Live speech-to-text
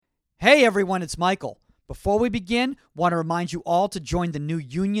Hey everyone, it's Michael. Before we begin, want to remind you all to join the new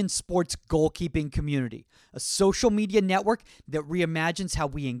Union Sports Goalkeeping Community, a social media network that reimagines how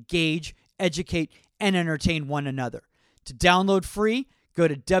we engage, educate, and entertain one another. To download free, go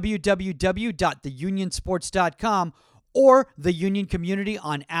to www.theunionsports.com or the Union Community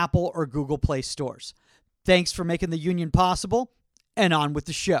on Apple or Google Play stores. Thanks for making the Union possible, and on with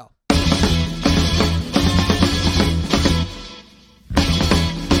the show.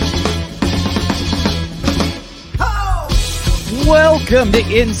 Welcome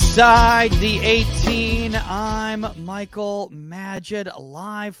to Inside the 18. I'm Michael Magid,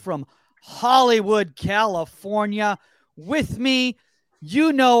 live from Hollywood, California. With me,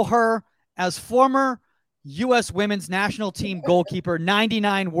 you know her as former U.S. women's national team goalkeeper,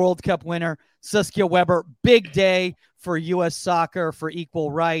 99 World Cup winner, Saskia Weber. Big day for U.S. soccer, for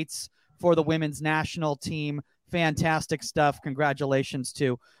equal rights, for the women's national team. Fantastic stuff. Congratulations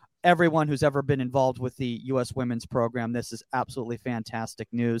to everyone who's ever been involved with the U.S. women's program. This is absolutely fantastic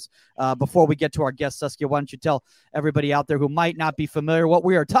news. Before we get to our guest, Saskia, why don't you tell everybody out there who might not be familiar what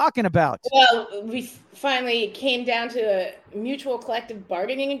we are talking about? Well, we finally came down to a mutual collective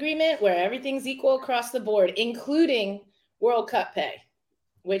bargaining agreement where everything's equal across the board, including World Cup pay,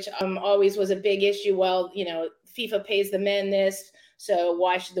 which always was a big issue. Well, you know, FIFA pays the men this, so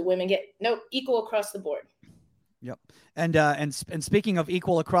why should the women get equal across the board? Yep. And speaking of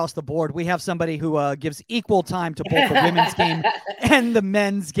equal across the board, we have somebody who gives equal time to both the women's game and the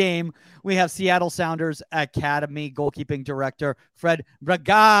men's game. We have Seattle Sounders Academy goalkeeping director Fred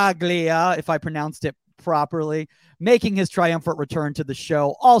Bragaglia, if I pronounced it properly, making his triumphant return to the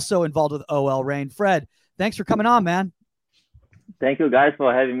show. Also involved with OL Reign. Fred, thanks for coming on, man. Thank you guys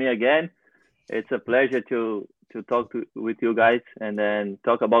for having me again. It's a pleasure to talk with you guys and then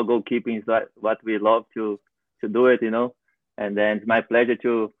talk about goalkeeping is what we love to do it, you know, and then it's my pleasure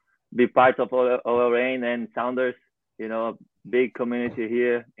to be part of OL Reign and Sounders, you know, big community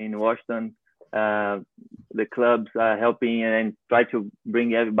here in Washington. The clubs are helping and try to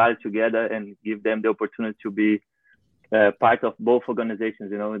bring everybody together and give them the opportunity to be part of both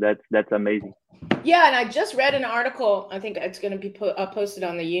organizations. You know, that's amazing. Yeah, and I just read an article, I think it's going to be posted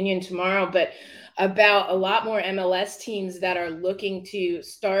on the Union tomorrow, but about a lot more MLS teams that are looking to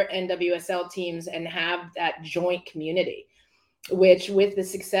start NWSL teams and have that joint community, which with the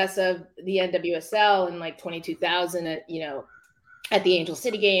success of the NWSL in like 22,000 at the Angel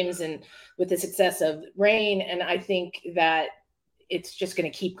City Games and with the success of Reign, and I think that it's just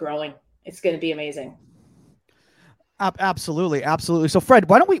going to keep growing. It's going to be amazing. Absolutely. So Fred,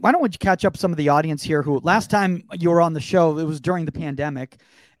 why don't we catch up some of the audience here who last time you were on the show, it was during the pandemic,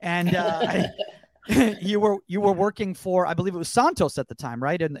 and you were working for, I believe it was Santos at the time,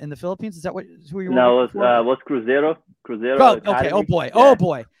 right? In the Philippines. Is that who you were? No, it was Cruzeiro. Oh, okay. Oh boy. Yeah. Oh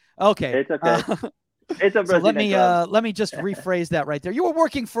boy. Okay. It's okay. It's a Brazilian so let me just rephrase that right there. You were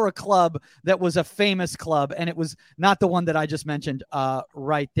working for a club that was a famous club, and it was not the one that I just mentioned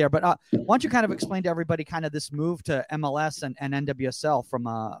right there. But why don't you kind of explain to everybody kind of this move to MLS and NWSL from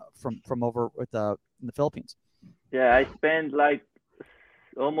over with in the Philippines? Yeah, I spent like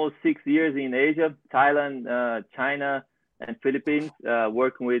almost 6 years in Asia, Thailand, China, and Philippines,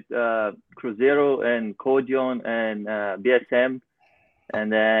 working with Cruzeiro and Kodion and BSM. And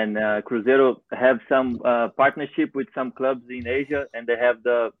then Cruzeiro have some partnership with some clubs in Asia, and they have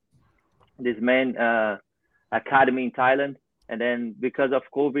this main academy in Thailand. And then because of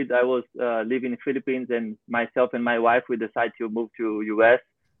COVID, I was living in the Philippines, and myself and my wife, we decided to move to US.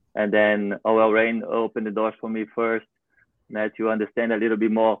 And then OL Reign opened the doors for me first, to understand a little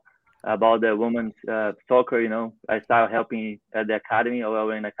bit more about the women's soccer. You know, I started helping at the academy, OL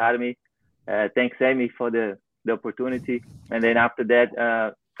Reign Academy. Thanks, Amy, for the opportunity. And then after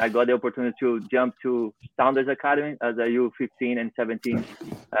that, I got the opportunity to jump to Sounders Academy as a U15 and 17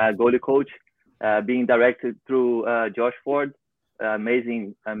 goalie coach, being directed through Josh Ford.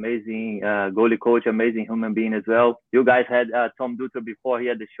 Amazing goalie coach, amazing human being as well. You guys had Tom Dutra before he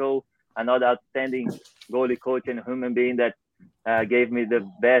had the show, another outstanding goalie coach and human being that gave me the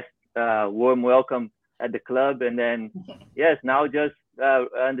best warm welcome at the club. And then, yes, now just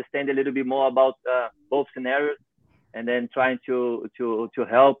understand a little bit more about both scenarios, and then trying to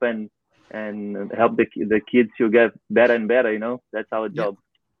help and help the kids to get better and better. You know, that's our job.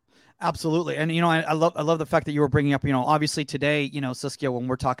 Absolutely. And, you know, I love the fact that you were bringing up, you know, obviously today, you know, Saskia, when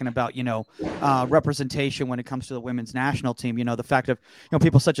we're talking about, you know, representation when it comes to the women's national team, you know, the fact of, you know,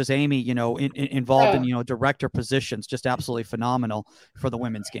 people such as Amy, you know, involved in, you know, director positions, just absolutely phenomenal for the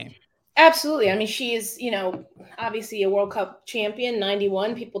women's game. Absolutely. I mean, she is, obviously a World Cup champion,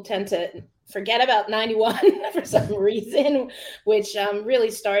 91. People tend to forget about 91 for some reason, which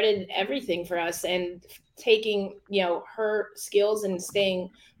really started everything for us. And taking, her skills and staying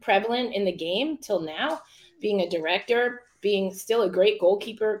prevalent in the game till now, being a director, being still a great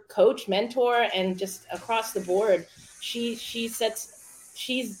goalkeeper, coach, mentor, and just across the board, she sets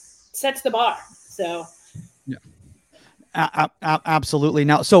the bar. So yeah. Absolutely.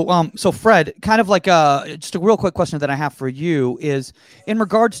 Now, so Fred, kind of like just a real quick question that I have for you is in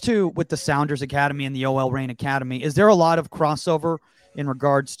regards to with the Sounders Academy and the OL Reign Academy, is there a lot of crossover in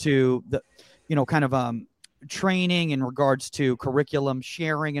regards to the, kind of training in regards to curriculum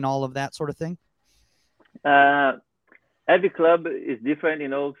sharing and all of that sort of thing? Every club is different.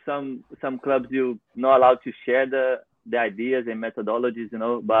 Some clubs you're not allowed to share the ideas and methodologies,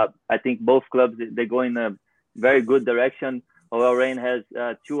 but I think both clubs, they go in a very good direction. OL Reign has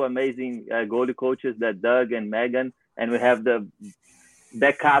two amazing goalie coaches, that Doug and Megan, and we have the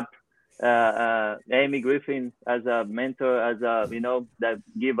backup Amy Griffin as a mentor, as a that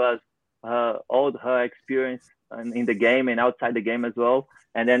give us all her experience in the game and outside the game as well.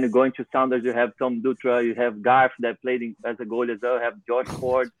 And then going to Sounders, you have Tom Dutra, you have Garth that played as a goalie as well, you have Josh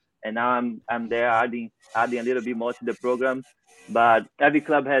Ford, and now I'm there adding a little bit more to the program. But every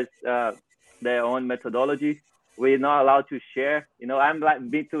club has their own methodology. We're not allowed to share. I'm like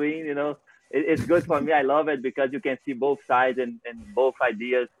between. It's good for me. I love it because you can see both sides and both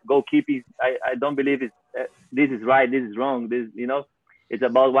ideas. Goalkeeping, I don't believe this is right, this is wrong. It's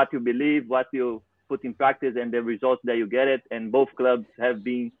about what you believe, what you put in practice, and the results that you get it. And both clubs have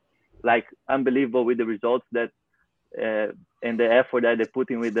been like unbelievable with the results that and the effort that they put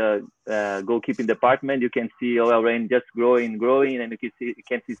in with the goalkeeping department. You can see OL Reign just growing, and you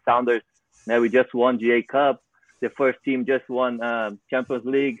can see Sounders. Now we just won GA Cup. The first team just won Champions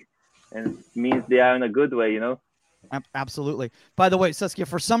League, and it means they are in a good way, Absolutely. By the way, Saskia,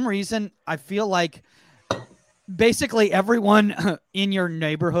 for some reason, I feel like basically everyone in your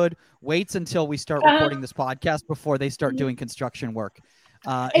neighborhood waits until we start recording this podcast before they start doing construction work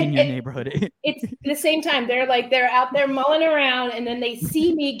in your neighborhood. It's the same time. They're out there mulling around, and then they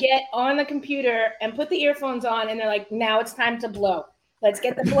see me get on the computer and put the earphones on, and they're like, now it's time to blow. Let's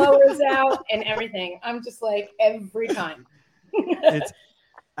get the blowers out and everything. I'm just like, every time. It's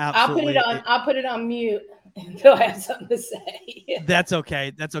absolutely. I'll put it on mute until I have something to say. That's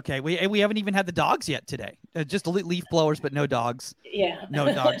okay. We haven't even had the dogs yet today. Just leaf blowers, but no dogs. Yeah.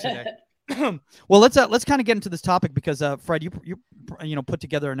 No dogs today. Well, let's kind of get into this topic because Fred, you put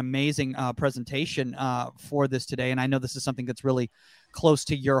together an amazing presentation for this today, and I know this is something that's really close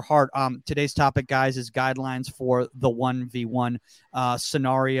to your heart. Today's topic, guys, is guidelines for the 1v1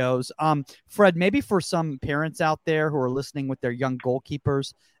 scenarios. Fred, maybe for some parents out there who are listening with their young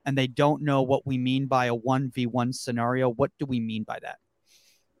goalkeepers and they don't know what we mean by a 1v1 scenario, what do we mean by that?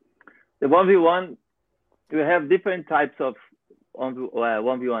 The 1v1, we have different types of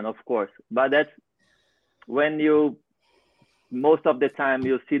 1v1, of course, but that's when most of the time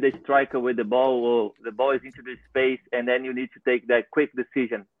you see the striker with the ball, or the ball is into the space, and then you need to take that quick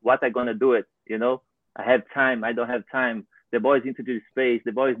decision. What I'm gonna do it? I have time. I don't have time. The ball is into the space.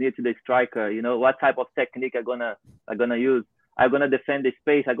 The ball is near to the striker. What type of technique I'm gonna use? I'm gonna defend the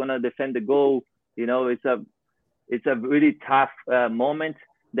space. I'm gonna defend the goal. It's a really tough moment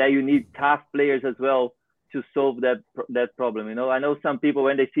that you need tough players as well to solve that problem. I know some people,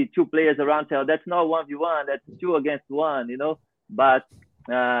 when they see two players around, say, oh, that's not 1v1, that's 2 against 1, but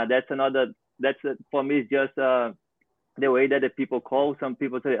for me, it's just the way that the people call. Some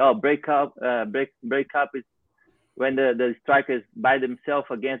people say, oh, break up is when the striker is by themselves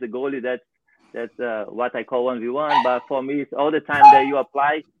against the goalie. That's what I call 1v1. But for me, it's all the time that you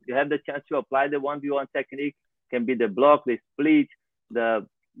have the chance to apply the 1v1 technique. Can be the block, the split, the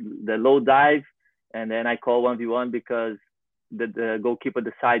low dive. And then I call 1v1 because the goalkeeper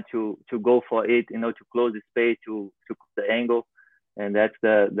decide to go for it, to close the space, to the angle. And that's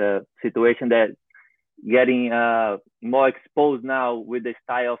the situation that getting more exposed now with the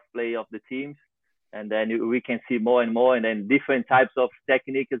style of play of the teams. And then we can see more and more, and then different types of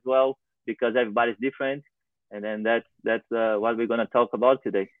technique as well, because everybody's different. And then that's what we're going to talk about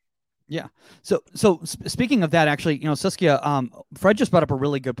today. Yeah. So speaking of that, actually, Saskia, Fred just brought up a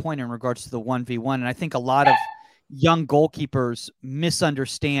really good point in regards to the 1v1. And I think a lot of young goalkeepers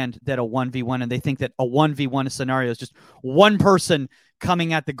misunderstand that a 1v1, and they think that a 1v1 scenario is just one person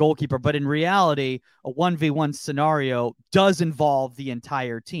coming at the goalkeeper. But in reality, a 1v1 scenario does involve the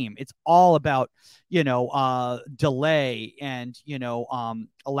entire team. It's all about, delay and,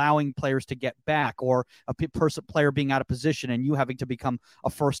 allowing players to get back, or a player being out of position and you having to become a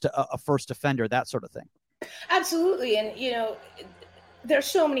first defender, that sort of thing. Absolutely. And, there's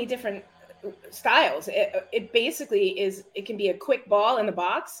so many different styles. It basically is, it can be a quick ball in the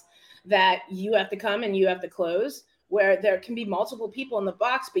box that you have to come and you have to close, where there can be multiple people in the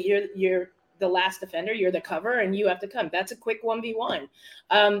box, but you're the last defender, you're the cover, and you have to come. That's a quick 1v1.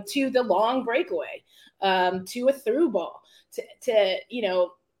 To the long breakaway, to a through ball, to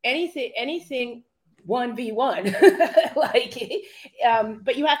anything 1v1.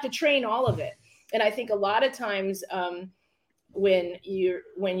 But you have to train all of it. And I think a lot of times when you're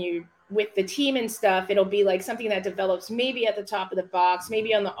with the team and stuff, it'll be like something that develops maybe at the top of the box,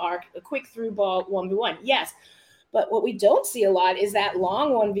 maybe on the arc, a quick through ball 1v1. Yes. But what we don't see a lot is that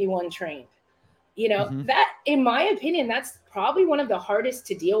long 1v1 train. That, in my opinion, that's probably one of the hardest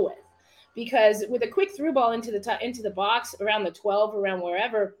to deal with, because with a quick through ball into the box around the 12, around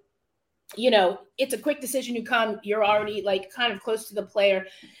wherever, it's a quick decision. You come, you're already kind of close to the player.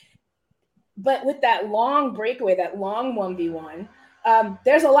 But with that long breakaway, that long 1v1,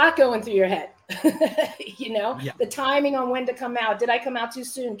 there's a lot going through your head. The timing on when to come out. Did I come out too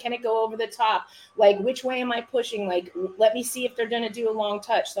soon? Can it go over the top? Which way am I pushing? Let me see if they're going to do a long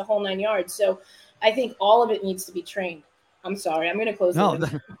touch, the whole 9 yards. So I think all of it needs to be trained. I'm sorry. I'm going to close. No, and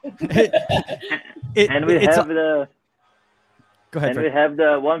we have the. Go ahead. And Fred. we have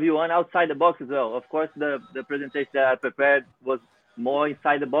the 1v1 outside the box as well. Of course, the presentation that I prepared was more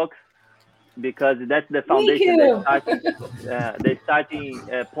inside the box, because that's the foundation. The starting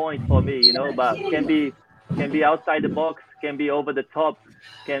point for me, but can be outside the box, can be over the top,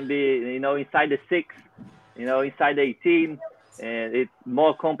 can be, inside the 6, inside the 18. And it's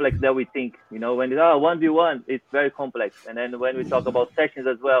more complex than we think. When it's 1v1, it's very complex. And then when we talk about sessions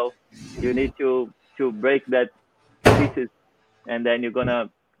as well, you need to break that pieces, and then you're gonna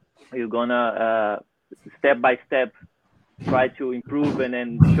step by step try to improve, and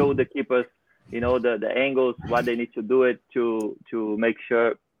then show the keepers, the angles, what they need to do it to make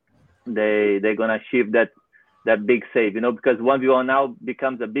sure they're gonna achieve that big save. Because 1v1 now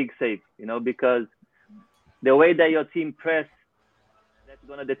becomes a big save. Because the way that your team press, that's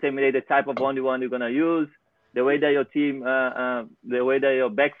gonna determine the type of 1v1 you're gonna use. The way that your team, the way that your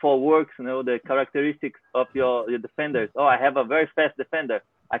back four works, the characteristics of your defenders. Oh, I have a very fast defender.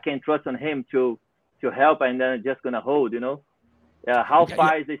 I can trust on him to help, and then just gonna hold. How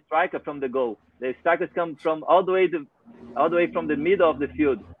far is the striker from the goal? The strikers come from all the way from the middle of the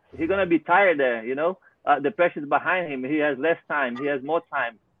field. He's gonna be tired there. The pressure's behind him. He has less time. He has more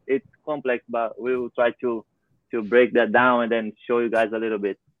time. It's complex, but we will try to break that down and then show you guys a little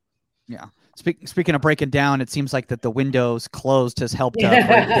bit. Yeah. Speaking of breaking down, it seems like that the windows closed has helped break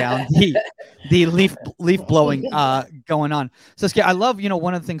down the leaf blowing going on. Saskia, I love,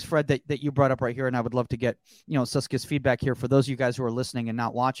 one of the things, Fred, that you brought up right here, and I would love to get, Saskia's feedback here for those of you guys who are listening and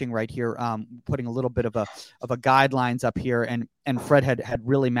not watching right here, putting a little bit of a guidelines up here, and Fred had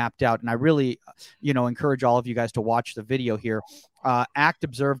really mapped out, and I really, encourage all of you guys to watch the video here. Act,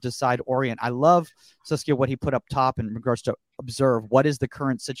 observe, decide, orient. I love, Saskia, what he put up top in regards to observe. What is the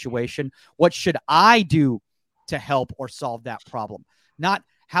current situation? What should I do to help or solve that problem? Not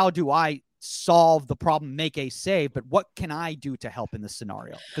how do I solve the problem, make a save, but what can I do to help in this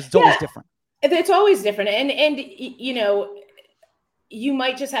scenario? Because it's always different. It's always different. And you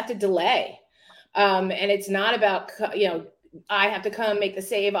might just have to delay. And it's not about, I have to come make the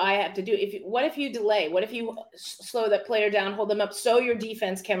save. I have to do. What if you delay? What if you slow that player down, hold them up so your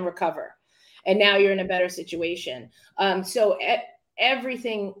defense can recover, and now you're in a better situation? So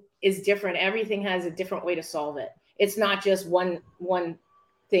everything is different. Everything has a different way to solve it. It's not just one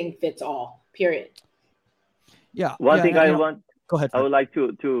thing fits all. Period. Yeah. One thing I go ahead, Fred. I would like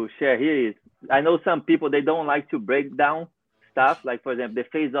to share here is, I know some people, they don't like to break down stuff. Like, for example, the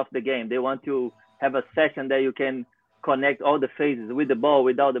phase of the game. They want to have a session that you can connect all the phases, with the ball,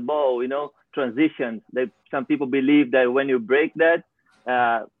 without the ball, transitions. Some people believe that when you break that,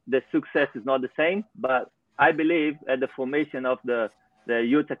 the success is not the same. But I believe at the formation of the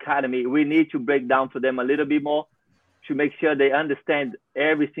youth academy, we need to break down for them a little bit more to make sure they understand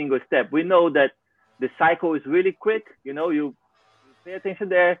every single step. We know that the cycle is really quick. You pay attention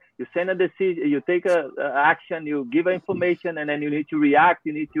there, you send a decision, you take a action, you give information, and then you need to react.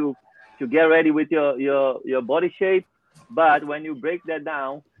 You need to get ready with your body shape. But when you break that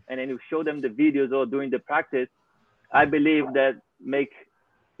down and then you show them the videos or during the practice, I believe that make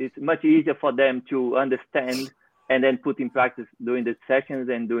it much easier for them to understand and then put in practice during the sessions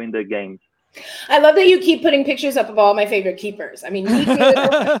and during the games. I love that you keep putting pictures up of all my favorite keepers. I mean, Nick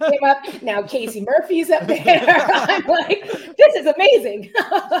came up. Now Casey Murphy's up there. I'm like, this is amazing.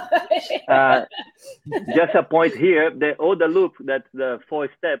 Just a point here: the OODA loop, that's the 4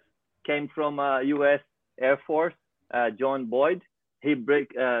 steps, came from U.S. Air Force. John Boyd. He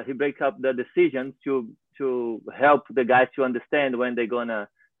breaks up the decisions to help the guys to understand when they're gonna,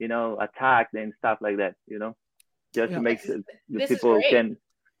 attack and stuff like that. Just to make sure the people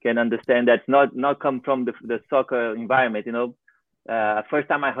can understand that's not come from the soccer environment. First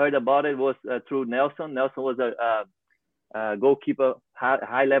time I heard about it was through Nelson. Nelson was a goalkeeper,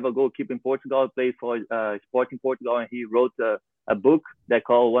 high level goalkeeper in Portugal, played for Sporting Portugal, and he wrote a book that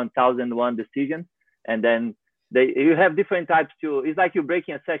called 1001 Decisions. And then you have different types too. It's like you're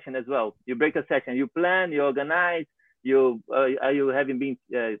breaking a session as well. You break a session, you plan, you organize, you having been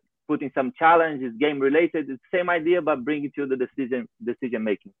putting some challenges, game related. It's the same idea, but bring it to the decision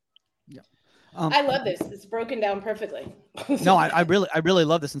making. Yeah. I love this. It's broken down perfectly. No, I really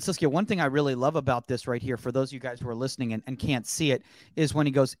love this. And Saskia, one thing I really love about this right here, for those of you guys who are listening and can't see it, is when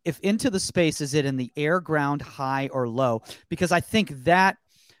he goes, if into the space, is it in the air, ground, high, or low? Because I think that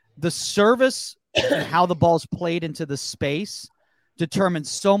the service and how the ball's played into the space determines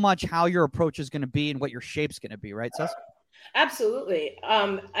so much how your approach is going to be and what your shape's going to be, right, Saskia? Absolutely.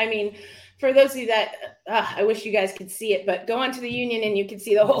 I mean, for those of you that I wish you guys could see it, but go onto the Union and you can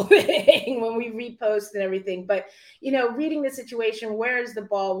see the whole thing when we repost and everything. But, reading the situation, where is the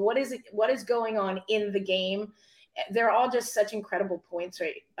ball? What is it? What is going on in the game? They're all just such incredible points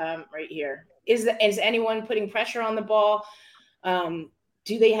right here. Is anyone putting pressure on the ball?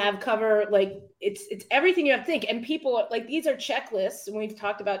 Do they have cover? Like it's everything you have to think. And people like, these are checklists. And we've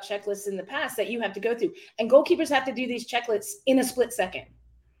talked about checklists in the past that you have to go through, and goalkeepers have to do these checklists in a split second.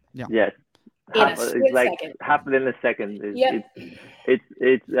 Yeah. Yes. It's like happen in a second.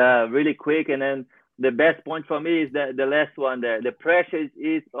 It's really quick. And then the best point for me is the last one there. The pressure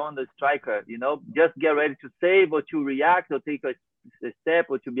is on the striker, just get ready to save or to react or take a step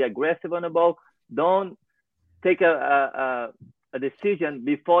or to be aggressive on the ball. Don't take a decision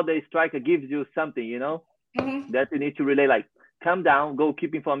before the striker gives you something, Mm-hmm. that you need to relay, like, calm down.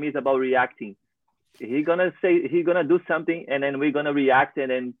 Goalkeeping for me is about reacting. He's gonna do something, and then we're gonna react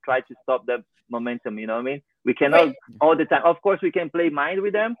and then try to stop the momentum. You know what I mean? We cannot all the time. Of course, we can play mind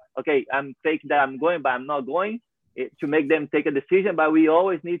with them. Okay, I'm fake that I'm going, but I'm not going, to make them take a decision. But we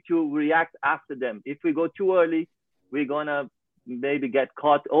always need to react after them. If we go too early, we're gonna maybe get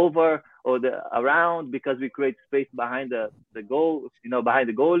caught over or around, because we create space behind the goal, behind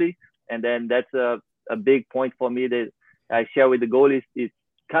the goalie. And then that's a big point for me that I share with the goalies is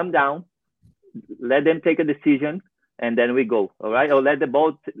calm down, let them take a decision, and then we go. All right. Or let the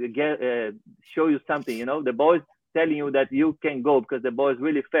ball show you something, the ball is telling you that you can go because the ball is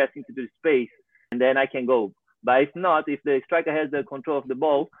really fast into the space, and then I can go. But if not, if the striker has the control of the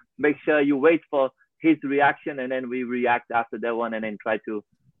ball, make sure you wait for his reaction, and then we react after that one, and then try to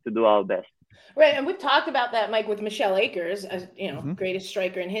do our best. Right. And we've talked about that, Mike, with Michelle Akers, as greatest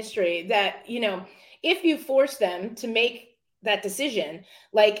striker in history, that, if you force them to make that decision,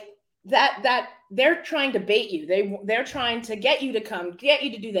 like that they're trying to bait you. They're trying to get you to come, get you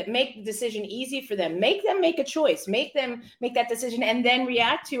to do that, make the decision easy for them, make them make a choice, make them make that decision and then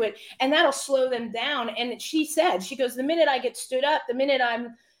react to it. And that'll slow them down. And she goes, the minute I get stood up, the minute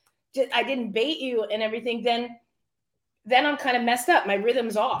I didn't bait you and everything, then I'm kind of messed up. My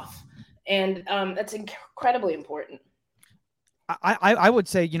rhythm's off. And that's incredibly important. I would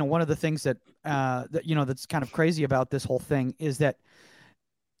say, one of the things that that's kind of crazy about this whole thing is that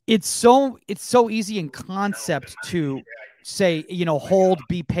it's so easy in concept to say, hold,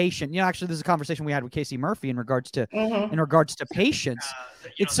 be patient. Actually, this is a conversation we had with Casey Murphy in regards to patience.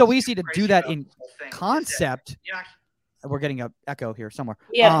 It's so easy to do that in concept. We're getting an echo here somewhere.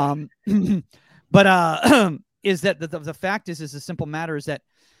 Yeah. But is that the fact is a simple matter is that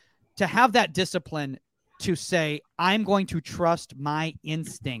to have that discipline to say, I'm going to trust my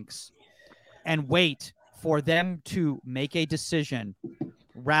instincts and wait for them to make a decision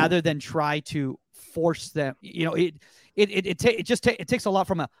rather than try to force them. It takes a lot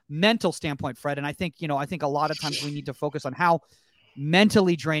from a mental standpoint, Fred. And I think a lot of times we need to focus on how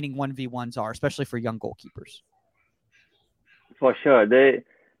mentally draining 1v1s are, especially for young goalkeepers. For sure.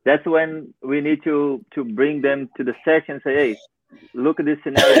 That's when we need to bring them to the session and say, hey, look at this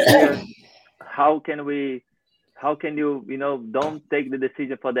scenario here. How can you, don't take the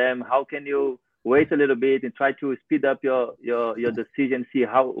decision for them? How can you wait a little bit and try to speed up your decision, see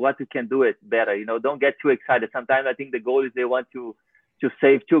what you can do it better. You know, don't get too excited. Sometimes I think the goalies, they want to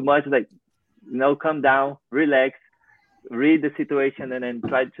save too much. Like, you know, calm down, relax, read the situation, and then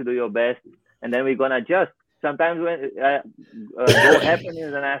try to do your best. And then we're gonna adjust. Sometimes when goal happens,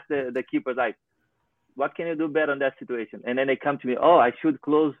 and ask the keeper, like, what can you do better in that situation? And then they come to me, oh, I should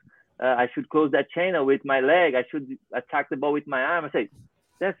close that channel with my leg. I should attack the ball with my arm. I say,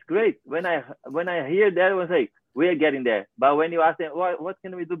 that's great. When I hear that, I was like, we're getting there. But when you ask them, what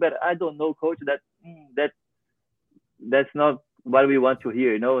can we do better? I don't know, coach. That's not what we want to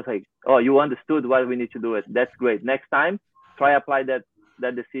hear. You know, it's like, oh, you understood what we need to do. That's great. Next time, try apply that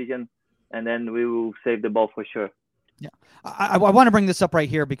decision, and then we will save the ball for sure. Yeah, I want to bring this up right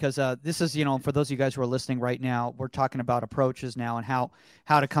here because this is, you know, for those of you guys who are listening right now, we're talking about approaches now and how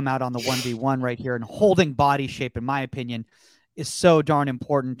to come out on the 1v1 right here, and holding body shape, in my opinion, is so darn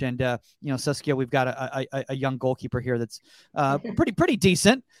important. And you know, Saskia, we've got a young goalkeeper here that's pretty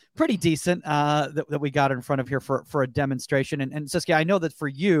decent that we got in front of here for a demonstration. And Saskia, I know that for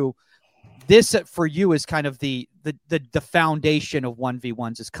you, this for you is kind of the foundation of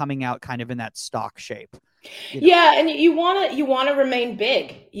 1v1s, is coming out kind of in that stock shape. You know? Yeah, and you want to remain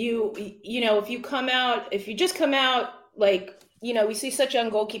big. You know, if you just come out like, you know, we see such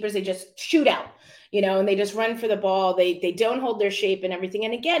young goalkeepers, they just shoot out, you know, and they just run for the ball. They don't hold their shape and everything.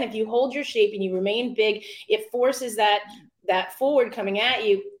 And again, if you hold your shape and you remain big, it forces that forward coming at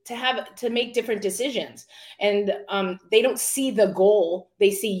you to make different decisions. And they don't see the goal,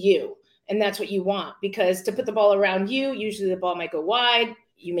 they see you. And that's what you want, because to put the ball around you, usually the ball might go wide,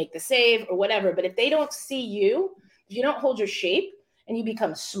 you make the save or whatever. But if they don't see you, if you don't hold your shape and you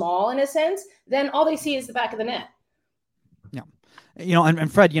become small in a sense, then all they see is the back of the net. Yeah. You know,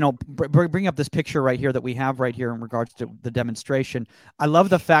 and Fred, you know, bring up this picture right here that we have right here in regards to the demonstration. I love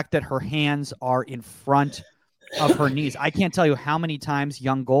the fact that her hands are in front of her knees. I can't tell you how many times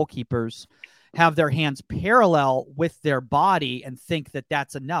young goalkeepers have their hands parallel with their body and think that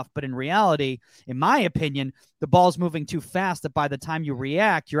that's enough. But in reality, in my opinion, the ball's moving too fast that by the time you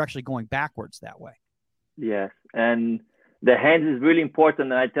react, you're actually going backwards that way. Yes. And the hands is really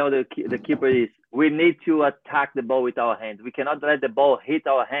important. And I tell the keeper is, we need to attack the ball with our hands. We cannot let the ball hit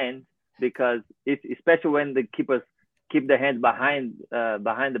our hands, because especially when the keepers keep the hands behind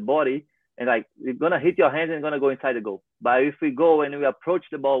the body, and like, it's going to hit your hands and going to go inside the goal. But if we go and we approach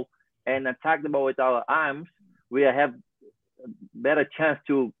the ball and attack the ball with our arms, we have a better chance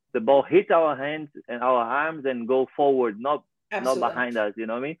to the ball hit our hands and our arms and go forward, not behind us, you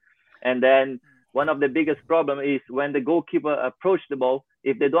know what I mean? And then one of the biggest problem is when the goalkeeper approach the ball,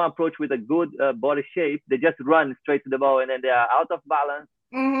 if they don't approach with a good body shape, they just run straight to the ball, and then they are out of balance,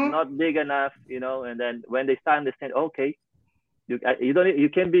 not big enough, you know. And then when they start understand, okay, you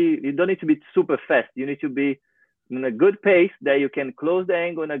don't need to be super fast. You need to be in a good pace that you can close the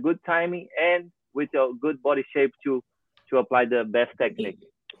angle in a good timing and with your good body shape to apply the best technique.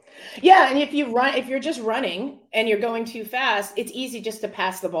 Yeah, and if you're just running and you're going too fast, it's easy just to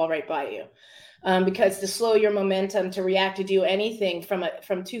pass the ball right by you. Because to slow your momentum, to react, to do anything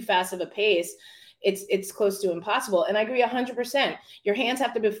from too fast of a pace, it's close to impossible. And I agree 100%. Your hands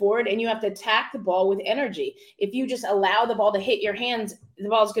have to be forward, and you have to attack the ball with energy. If you just allow the ball to hit your hands, the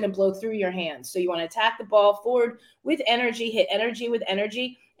ball is going to blow through your hands. So you want to attack the ball forward with energy, hit energy with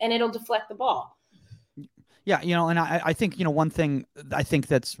energy, and it'll deflect the ball. Yeah, you know, and I think, you know, one thing I think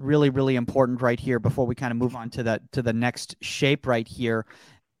that's really, really important right here before we kind of move on to the next shape right here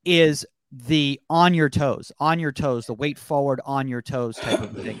is the on your toes, the weight forward, on your toes type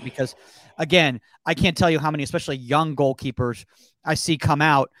of thing. Because again, I can't tell you how many, especially young goalkeepers, I see come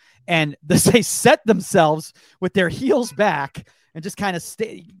out and they set themselves with their heels back and just kind of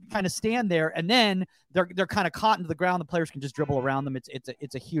stand there, and then they're kind of caught into the ground. The players can just dribble around them.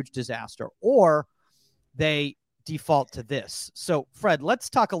 It's a huge disaster. Or they default to this. So Fred, let's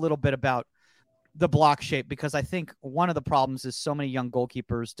talk a little bit about the block shape, because I think one of the problems is so many young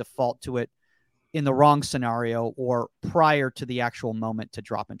goalkeepers default to it in the wrong scenario or prior to the actual moment to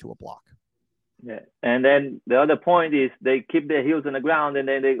drop into a block. Yeah. And then the other point is they keep their heels on the ground, and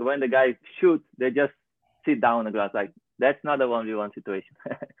then when the guy shoots, they just sit down on the ground. Like, that's not a 1v1 situation.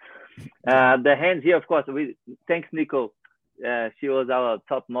 The hands here, of course, thanks Nico. She was our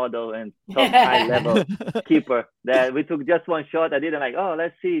top model and top high level keeper. That we took just one shot. I didn't like, oh,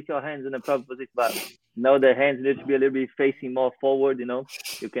 let's see if your hands in the proper position. But no, the hands need to be a little bit facing more forward. You know,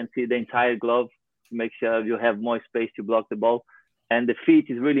 you can see the entire glove to make sure you have more space to block the ball. And the feet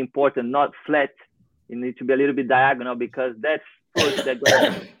is really important, not flat. You need to be a little bit diagonal, because that's foot that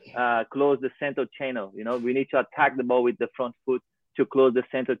goes close the central channel. You know, we need to attack the ball with the front foot to close the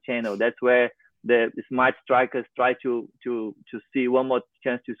central channel. That's where the smart strikers try to see one more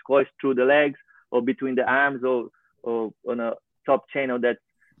chance to score through the legs or between the arms or on a top channel that's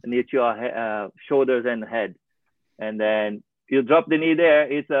near to your shoulders and head. And then you drop the knee there.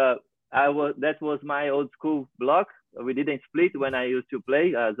 That was my old school block. We didn't split when I used to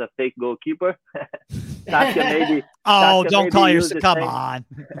play as a fake goalkeeper. Saskia maybe. Oh, Saskia don't maybe call used yourself. the Come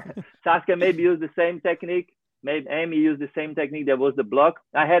same- on. Saskia maybe used the same technique. Maybe Amy used the same technique. That was the block.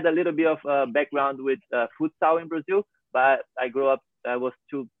 I had a little bit of background with futsal in Brazil, but I grew up. I was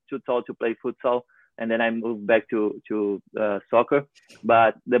too tall to play futsal, and then I moved back to soccer.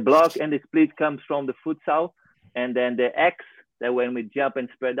 But the block and the split comes from the futsal, and then the X, that when we jump and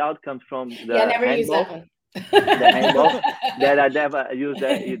spread out, comes from the Yeah, I never used handball. that one. The handball that I never used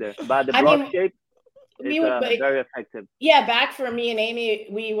that either. But the block shape is very effective. Yeah, back for me and Amy,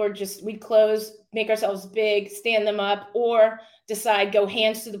 we'd close, make ourselves big, stand them up, or decide go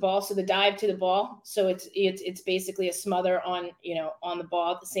hands to the ball, so the dive to the ball. So it's basically a smother on the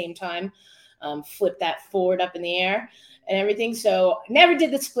ball at the same time. Flip that forward up in the air and everything. So never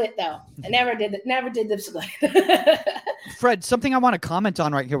did the split though. I never did the split. Fred, something I want to comment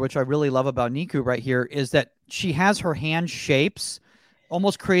on right here, which I really love about Niku right here, is that she has her hand shapes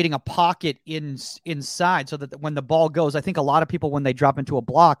almost creating a pocket inside so that when the ball goes, I think a lot of people, when they drop into a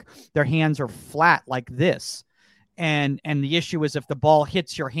block, their hands are flat like this. And the issue is if the ball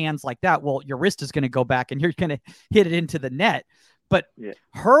hits your hands like that, well, your wrist is going to go back and you're going to hit it into the net. But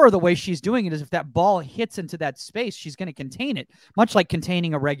the way she's doing it is if that ball hits into that space, she's going to contain it, much like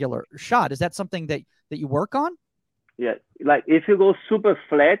containing a regular shot. Is that something that you work on? Yeah, like if you go super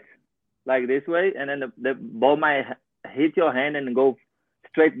flat, like this way, and then the ball might hit your hand and go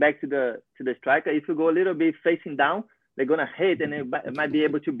straight back to the striker. If you go a little bit facing down, they're gonna hit, and it might be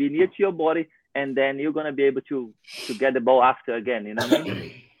able to be near to your body, and then you're gonna be able to get the ball after again. You know what I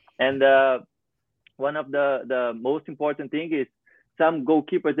mean? And one of the most important thing is some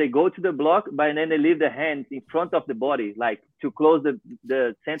goalkeepers, they go to the block, but then they leave the hands in front of the body, like to close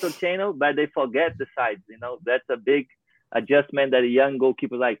the central channel, but they forget the sides. You know, that's a big adjustment that a young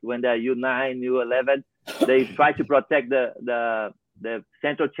goalkeeper, like when they're U9, U11, they try to protect the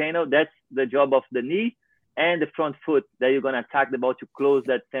central channel. That's the job of the knee and the front foot that you're going to attack the ball to close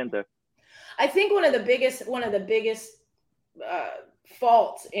that center. I think one of the biggest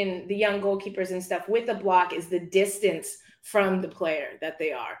faults in the young goalkeepers and stuff with the block is the distance from the player that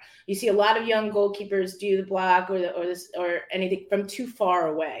they are. You see a lot of young goalkeepers do the block or anything from too far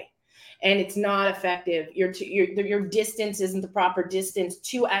away, and it's not effective. Your distance isn't the proper distance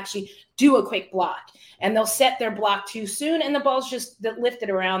to actually do a quick block, and they'll set their block too soon, and the ball's just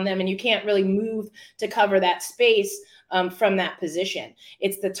lifted around them, and you can't really move to cover that space from that position.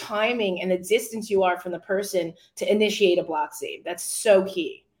 It's the timing and the distance you are from the person to initiate a block save. That's so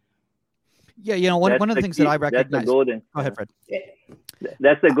key. Yeah, one of the things that I recognize. That's the golden. Go ahead, Fred.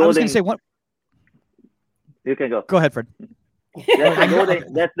 That's the golden. I was going to say what. You can go. Go ahead, Fred. That's the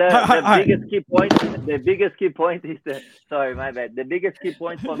golden. That's the biggest key point. The biggest key point is sorry, my bad. The biggest key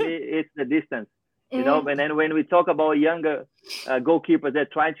point for me is the distance. You know, and then when we talk about younger goalkeepers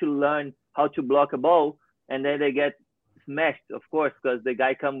that try to learn how to block a ball, and then they get smashed, of course, because the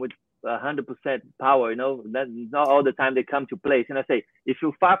guy come with 100% power. You know, that's not all the time they come to place. And I say, if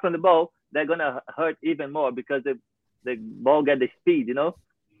you're far from the ball, they're gonna hurt even more because the ball get the speed. You know,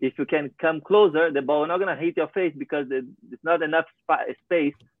 if you can come closer, the ball not gonna hit your face because there's not enough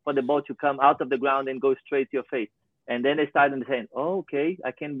space for the ball to come out of the ground and go straight to your face. And then they start saying, "Oh, okay,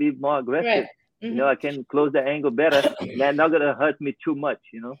 I can be more aggressive. Right. Mm-hmm. You know, I can close the angle better. They're not gonna hurt me too much.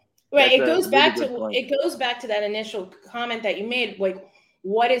 You know." Right. That's It goes back to that initial comment that you made. Like,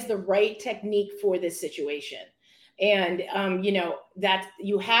 what is the right technique for this situation? And, that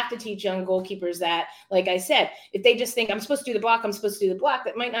you have to teach young goalkeepers that, like I said, if they just think I'm supposed to do the block,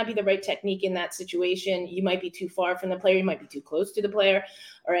 that might not be the right technique in that situation. You might be too far from the player. You might be too close to the player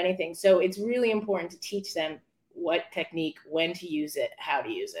or anything. So it's really important to teach them what technique, when to use it, how to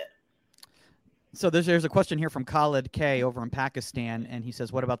use it. So there's a question here from Khalid K over in Pakistan, and he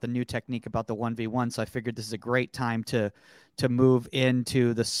says, what about the new technique about the 1v1? So I figured this is a great time to move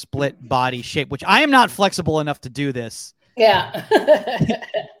into the split body shape, which I am not flexible enough to do this. Yeah.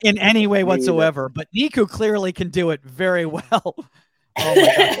 in any way whatsoever. But Niku clearly can do it very well. Oh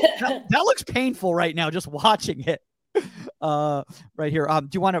my God. That looks painful right now, just watching it. Right here. Do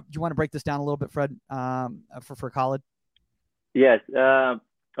you want to break this down a little bit, Fred, for Khalid? Yes.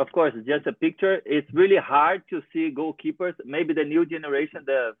 Of course, it's just a picture. It's really hard to see goalkeepers. Maybe the new generation,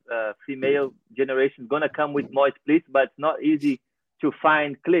 the female generation, is going to come with more splits, but it's not easy to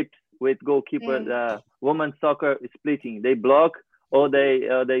find clips with goalkeepers, women's soccer splitting. They block or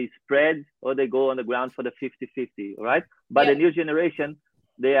they spread, or they go on the ground for the 50-50, right? But the new generation,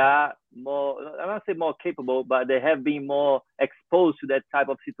 they are more, I won't say more capable, but they have been more exposed to that type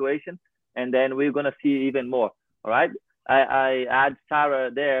of situation. And then we're going to see even more, all right? I add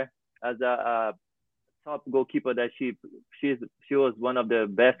Sarah there as a top goalkeeper that she was one of the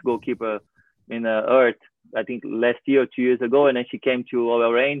best goalkeeper in the earth, I think last year or 2 years ago. And then she came to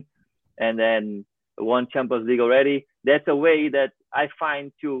Royal Reign and then won Champions League already. That's a way that I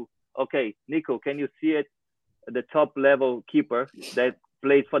find to, okay, Nico, can you see it? The top level keeper that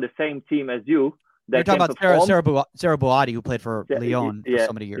plays for the same team as you. You're talking about Sarah Boadi, who played for Lyon for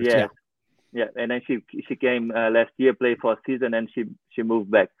so many years. Yeah. And then she came last year, played for a season, and she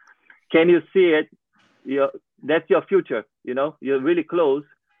moved back. Can you see it? That's your future. You're really close.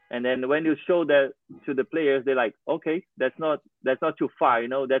 And then when you show that to the players, they're like, okay, that's not too far.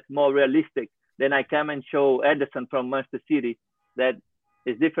 That's more realistic. Then I come and show Ederson from Manchester City that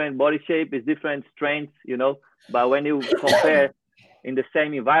it's different body shape, it's different strength, But when you compare in the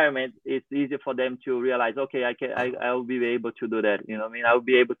same environment, it's easier for them to realize, okay, I will be able to do that. I will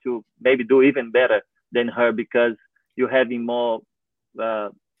be able to maybe do even better than her because you're having more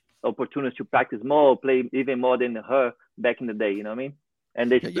opportunities to practice more, play even more than her back in the day.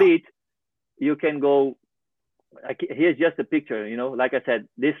 And the split, you can go. Here's just a picture. Like I said,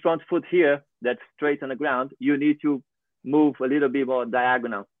 this front foot here that's straight on the ground, you need to move a little bit more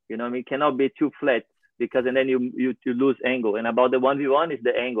diagonal. It cannot be too flat because and then you lose angle. And about the 1v1 is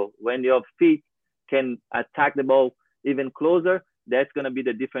the angle. When your feet can attack the ball even closer, that's gonna be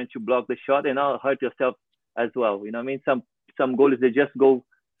the difference to block the shot and not hurt yourself as well. Some goalies, they just go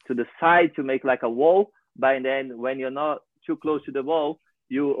to the side to make like a wall, but then when you're not too close to the wall,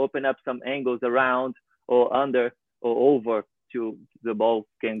 you open up some angles around or under or over to the ball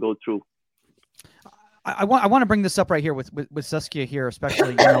can go through. I want to bring this up right here with Saskia here,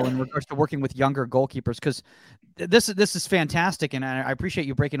 especially in regards to working with younger goalkeepers, because this is fantastic, and I appreciate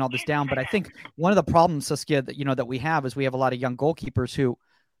you breaking all this down. But I think one of the problems, Saskia, that we have is we have a lot of young goalkeepers who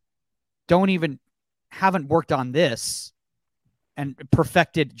haven't worked on this and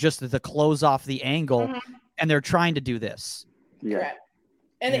perfected just the close off the angle, and they're trying to do this. Correct.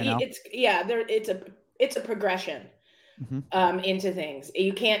 And it's a progression into things.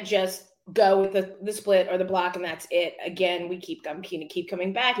 You can't just go with the split or the block and that's it. Again, we keep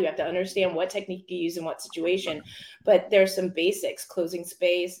coming back. You have to understand what technique you use in what situation. But there's some basics: closing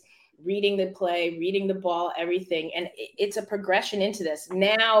space, reading the play, reading the ball, everything. And it's a progression into this.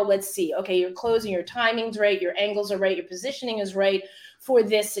 Now let's see. Okay, you're closing, your timing's right, your angles are right, your positioning is right for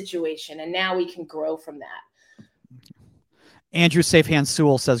this situation. And now we can grow from that. Andrew Safehand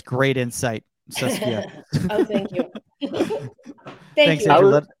Sewell says, great insight, Saskia. Oh, thank you. Thanks, you.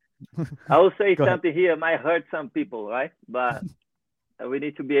 Andrew. I will say something here might hurt some people, right? But we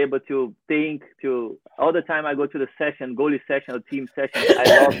need to be able to think all the time I go to the session, goalie session or team session, I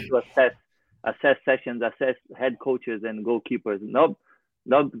love to assess sessions, assess head coaches and goalkeepers. Not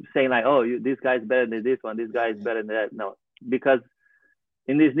saying like, oh, this guy's better than this one, this guy is better than that. No, because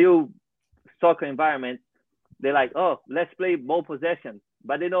in this new soccer environment, they're like, oh, let's play ball possession.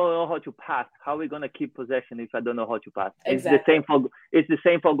 But they don't know how to pass. How are we gonna keep possession if I don't know how to pass? Exactly. It's the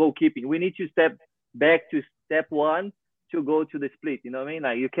same for goalkeeping. We need to step back to step one to go to the split. You know what I mean?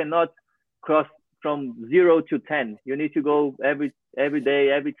 Like you cannot cross from 0 to 10. You need to go every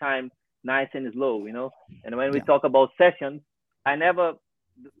day, every time, nice and slow. And when we talk about sessions,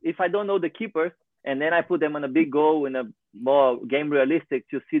 if I don't know the keepers, and then I put them on a big goal in a more game realistic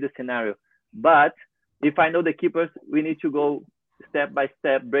to see the scenario. But if I know the keepers, we need to go step by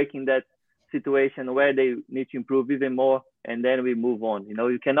step, breaking that situation where they need to improve even more, and then we move on.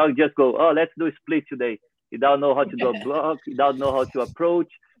 You cannot just go, oh, let's do a split today. You don't know how to do a block. You don't know how to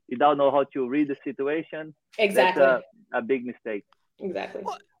approach. You don't know how to read the situation. Exactly. That's a big mistake. Exactly.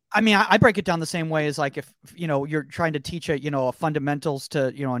 Well, I mean, I break it down the same way as like if you're trying to teach a fundamentals to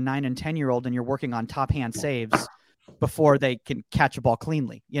a 9 and 10-year-old, and you're working on top hand saves before they can catch a ball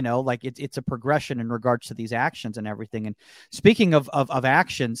cleanly. Like it's a progression in regards to these actions and everything. And speaking of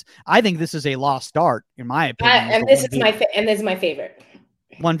actions, I think this is a lost art, in my opinion. And this is my favorite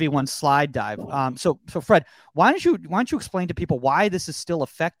 1v1 slide dive. So Fred, why don't you explain to people why this is still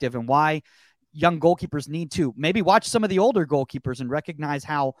effective and why young goalkeepers need to maybe watch some of the older goalkeepers and recognize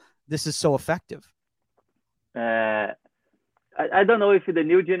how this is so effective? I don't know if the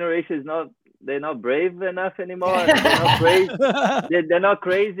new generation is they're not brave enough anymore. They're not crazy. They're not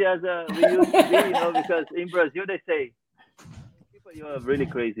crazy as we used to be, because in Brazil they say, people, you are really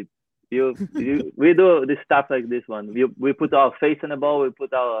crazy. We do this stuff like this one. We put our face on the ball, we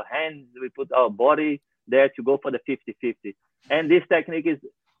put our hands, we put our body, there to go for the 50-50. And this technique is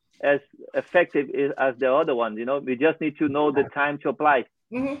as effective as the other ones. You know, we just need to know the time to apply.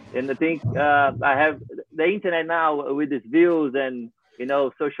 Mm-hmm. And I think I have the internet now with its views and, you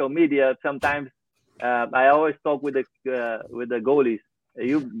know, social media. Sometimes I always talk with the goalies.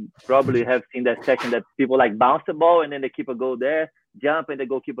 You probably have seen that section that people like bounce the ball and then the keeper go there, jump, and the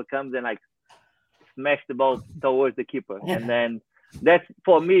goalkeeper comes and like smash the ball towards the keeper. And then that's,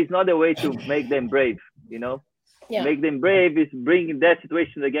 for me, it's not a way to make them brave, you know. Yeah. Make them brave is bringing that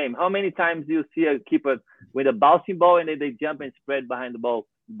situation to the game. How many times do you see a keeper with a bouncing ball and then they jump and spread behind the ball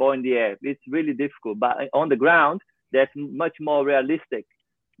in the air? It's really difficult. But on the ground, that's much more realistic.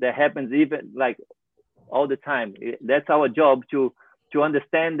 That happens even like all the time. That's our job to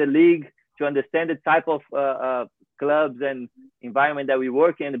understand the league, to understand the type of clubs and environment that we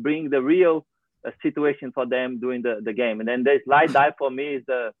work in, and bring the real situation for them during the game. And then the slide dive for me is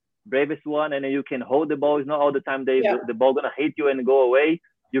the bravest one, and then you can hold the ball. It's not all the time the ball gonna hit you and go away.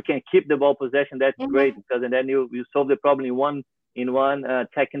 You can keep the ball possession. That's great, because and then you solve the problem in one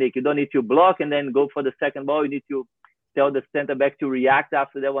technique. You don't need to block and then go for the second ball. You need to tell the center back to react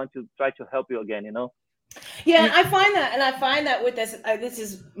after that one to try to help you again, you know. Yeah, I find that with this, this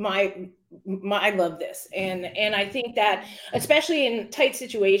is my I love this, and I think that especially in tight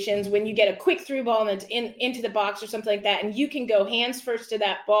situations when you get a quick through ball and it's into the box or something like that, and you can go hands first to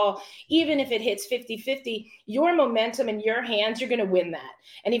that ball, even if it hits 50-50, your momentum in your hands, you're going to win that.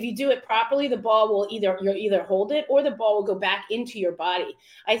 And if you do it properly, the ball will you'll either hold it or the ball will go back into your body.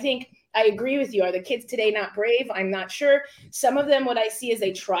 I think I agree with you. Are the kids today not brave? I'm not sure. Some of them, what I see is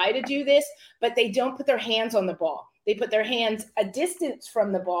they try to do this, but they don't put their hands on the ball. They put their hands a distance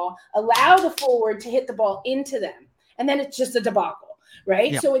from the ball, allow the forward to hit the ball into them, and then it's just a debacle,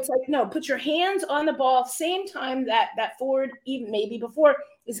 right? Yeah. So it's like, no, put your hands on the ball, same time that forward, even maybe before,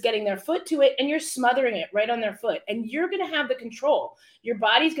 is getting their foot to it, and you're smothering it right on their foot, and you're going to have the control. Your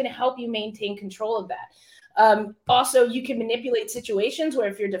body's going to help you maintain control of that. Also, you can manipulate situations where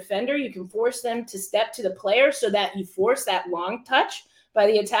if you're a defender, you can force them to step to the player so that you force that long touch by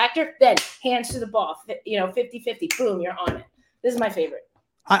the attacker, then hands to the ball, 50-50, boom, you're on it. This is my favorite.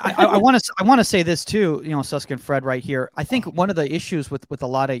 I want to say this too, Suska and Fred right here. I think one of the issues with a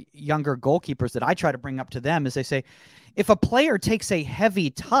lot of younger goalkeepers that I try to bring up to them is they say, if a player takes a heavy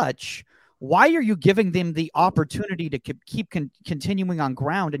touch, why are you giving them the opportunity to keep continuing on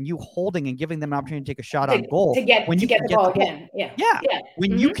ground and you holding and giving them an opportunity to take a shot on goal to get the ball again? Yeah.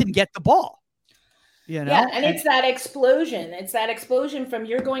 When you can get the ball, Yeah, and it's that explosion. It's that explosion from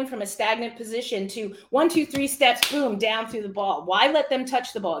you're going from a stagnant position to 1, 2, 3 steps, boom, down through the ball. Why let them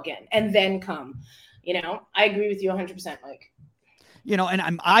touch the ball again and then come? I agree with you 100%, Mike.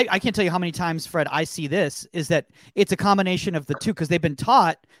 And I can't tell you how many times, Fred, I see this, is that it's a combination of the two, because they've been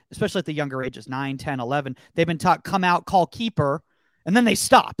taught, especially at the younger ages, 9, 10, 11, they've been taught, come out, call keeper, and then they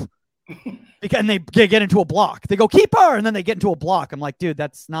stop. And they get into a block. They go, keeper, and then they get into a block. I'm like, dude,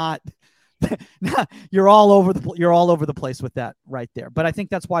 that's not you're all over the place with that right there. But I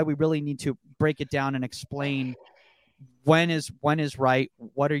think that's why we really need to break it down and explain when is right.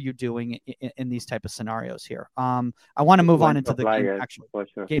 What are you doing in these type of scenarios here? I want to move on into the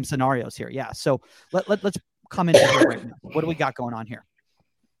game scenarios here. Yeah. So let's come into here right now. What do we got going on here?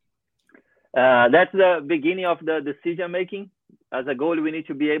 That's the beginning of the decision making. As a goalie, we need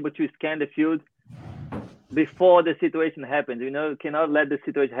to be able to scan the field before the situation happens. Cannot let the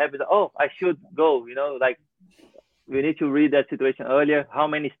situation happen. Oh, I should go. Like we need to read that situation earlier. How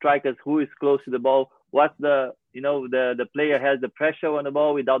many strikers? Who is close to the ball? What's the player has the pressure on the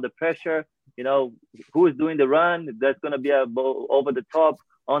ball, without the pressure, who is doing the run. That's going to be a ball over the top,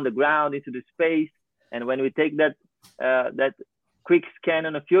 on the ground, into the space. And when we take that quick scan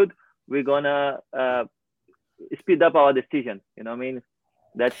on the field, we're going to speed up our decision.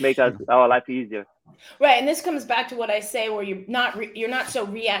 That makes our life easier. Right. And this comes back to what I say, where you're not so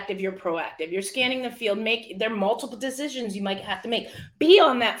reactive, you're proactive. You're scanning the field, there are multiple decisions you might have to make. Be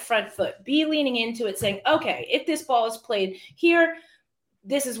on that front foot, be leaning into it, saying, okay, if this ball is played here,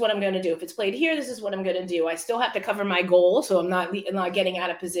 this is what I'm going to do. If it's played here, this is what I'm going to do. I still have to cover my goal, so I'm not getting out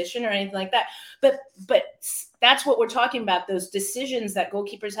of position or anything like that. But that's what we're talking about, those decisions that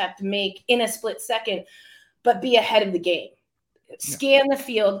goalkeepers have to make in a split second, but be ahead of the game. Scan the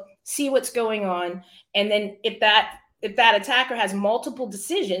field, see what's going on, and then if that attacker has multiple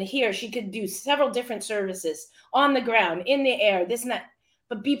decisions, he or she could do several different services on the ground, in the air, this and that,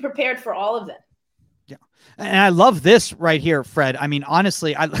 but be prepared for all of them. Yeah, and I love this right here, Fred. I mean,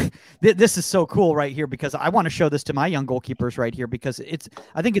 honestly, this is so cool right here, because I want to show this to my young goalkeepers right here, because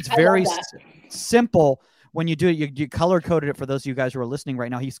I think it's very simple when you do it, you color coded it for those of you guys who are listening right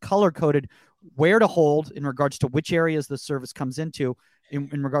now. He's color coded where to hold in regards to which areas the service comes into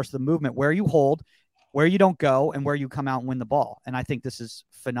in regards to the movement, where you hold, where you don't go, and where you come out and win the ball. And I think this is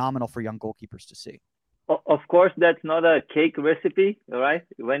phenomenal for young goalkeepers to see. Of course, that's not a cake recipe, all right?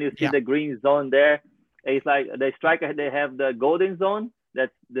 When you see the green zone there, it's like the striker, they have the golden zone.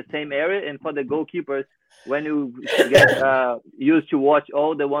 That's the same area. And for the goalkeepers, when you get used to watch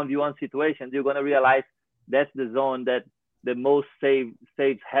all the 1v1 situations, you're going to realize that's the zone that the most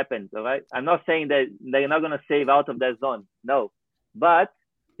saves happens, all right? I'm not saying that they're not going to save out of that zone. No. But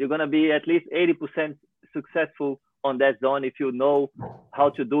you're going to be at least 80% successful on that zone if you know how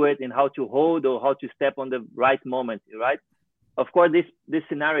to do it and how to hold or how to step on the right moment, right? Of course, this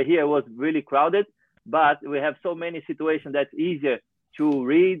scenario here was really crowded, but we have so many situations that's easier to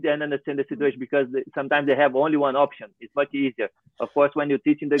read and understand the situation because sometimes they have only one option. It's much easier. Of course, when you're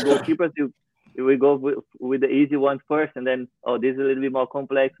teaching the goalkeepers, we go with the easy one first, and then, this is a little bit more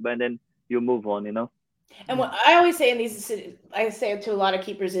complex, but then you move on, you know? And what I always say I say it to a lot of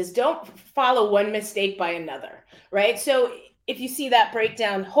keepers is don't follow one mistake by another, right? So if you see that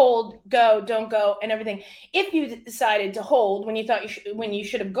breakdown, hold, go, don't go, and everything. If you decided to hold when you thought when you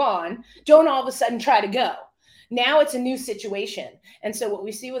should have gone, don't all of a sudden try to go. Now it's a new situation. And so what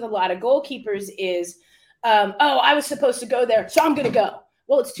we see with a lot of goalkeepers is, I was supposed to go there, so I'm going to go.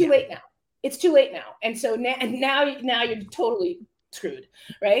 Well, it's too late now. It's too late now. And so now you're totally screwed,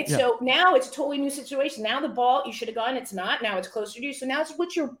 right? Yeah. So now it's a totally new situation. Now the ball, you should have gone, it's not. Now it's closer to you. So now it's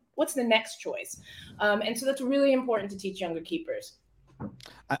what's the next choice? And so that's really important to teach younger keepers.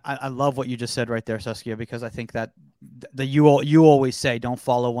 I love what you just said right there, Saskia, because I think that you always say don't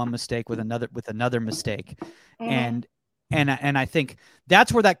follow one mistake with another mistake. Mm-hmm. And I think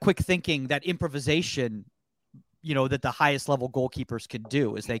that's where that quick thinking, that improvisation, that the highest level goalkeepers can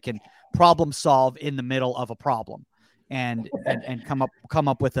do is they can problem solve in the middle of a problem and come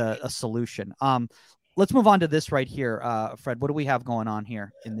up with a solution. Let's move on to this right here. Fred, what do we have going on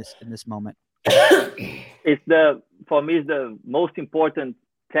here in this moment? For me, the most important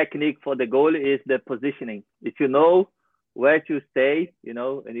technique for the goalie is the positioning. If you know where to stay,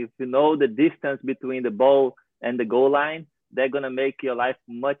 and if you know the distance between the ball and the goal line, they're going to make your life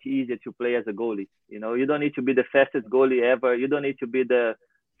much easier to play as a goalie. You don't need to be the fastest goalie ever. You don't need to be the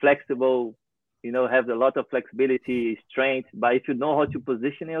flexible, have a lot of flexibility, strength. But if you know how to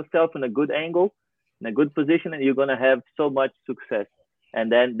position yourself in a good angle, in a good position, you're going to have so much success.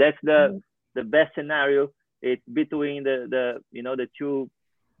 And then that's the best scenario. It's between the two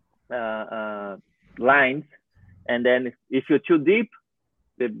lines. And then if you're too deep,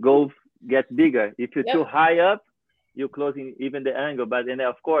 the goal gets bigger. If you're too high up, you're closing even the angle. But then,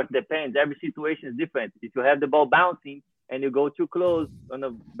 of course, depends. Every situation is different. If you have the ball bouncing and you go too close on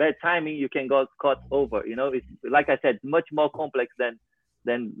a bad timing, you can get caught over. It's like I said, much more complex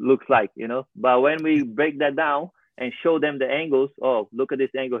than looks like. But when we break that down and show them the angles, look at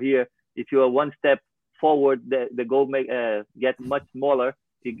this angle here. If you are one step forward, the goal may get much smaller.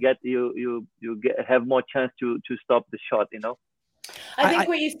 You have more chance to stop the shot. I think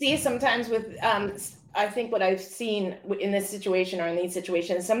what you see sometimes with I think what I've seen in this situation or in these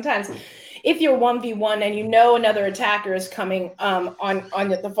situations, sometimes if you're 1v1 and another attacker is coming on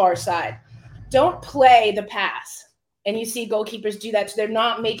the far side, don't play the pass. And you see goalkeepers do that, so they're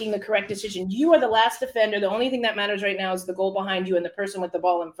not making the correct decision. You are the last defender. The only thing that matters right now is the goal behind you and the person with the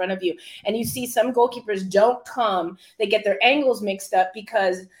ball in front of you. And you see some goalkeepers don't come. They get their angles mixed up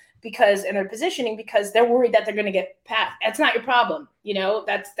because and their positioning because they're worried that they're going to get passed. That's not your problem.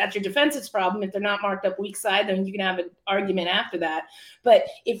 That's your defense's problem. If they're not marked up weak side, then you can have an argument after that. But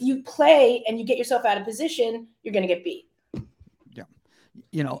if you play and you get yourself out of position, you're going to get beat. Yeah.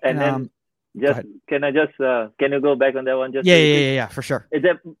 And then can you go back on that one? Yeah, for sure.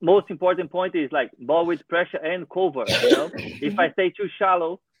 The most important point is like ball with pressure and cover. If I stay too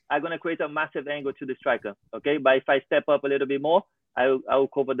shallow, I'm going to create a massive angle to the striker. Okay. But if I step up a little bit more, I will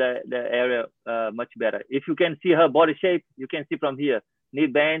cover the area much better. If you can see her body shape, you can see from here, knee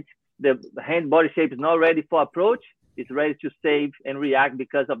bend, the hand body shape is not ready for approach. It's ready to save and react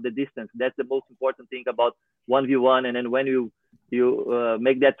because of the distance. That's the most important thing about 1v1. And then when you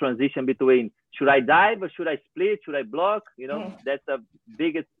make that transition between should I dive or should I split, should I block? That's the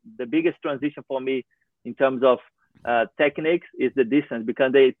biggest transition for me in terms of techniques is the distance,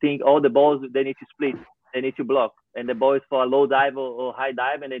 because they think all the balls they need to split, they need to block, and the ball is for a low dive or high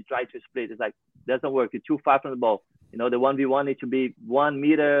dive, and they try to split. It's like doesn't work. You're too far from the ball. The 1v1 needs to be 1.5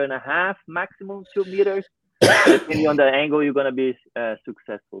 meters, maximum 2 meters. Depending on the angle, you're gonna be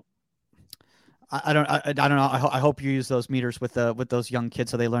successful. I don't know. I hope you use those meters with those young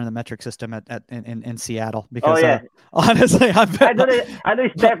kids so they learn the metric system in Seattle. Because honestly, I do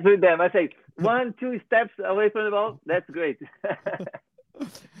steps with them. I say 1, 2 steps away from the ball. That's great.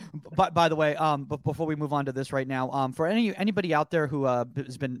 By the way, but before we move on to this right now, for anybody out there who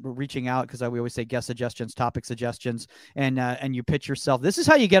has been reaching out, because we always say guest suggestions, topic suggestions, and you pitch yourself. This is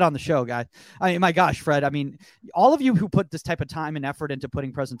how you get on the show, guys. I mean, my gosh, Fred. I mean, all of you who put this type of time and effort into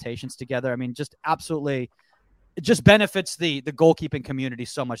putting presentations together. I mean, just absolutely. It just benefits the goalkeeping community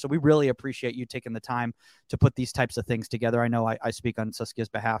so much. So we really appreciate you taking the time to put these types of things together. I know I speak on Saskia's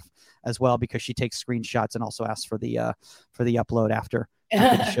behalf as well, because she takes screenshots and also asks for the upload after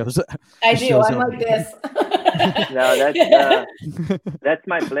the shows. I do. I'm like this. No, that's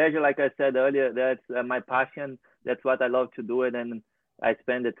my pleasure. Like I said earlier, that's my passion. That's what I love to do it, and I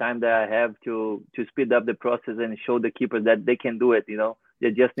spend the time that I have to speed up the process and show the keepers that they can do it. You know,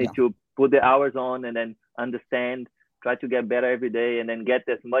 they just need to put the hours on and then understand, try to get better every day, and then get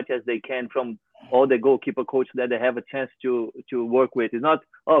as much as they can from all the goalkeeper coaches that they have a chance to work with. It's not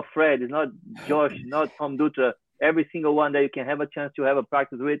Fred, it's not Josh, not Tom Dutra. Every single one that you can have a chance to have a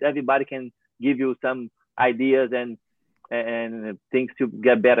practice with, everybody can give you some ideas and things to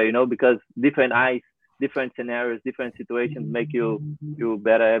get better, you know, because different eyes, different scenarios, different situations make you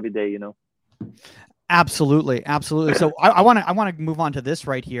better every day, you know. Absolutely. So I want to move on to this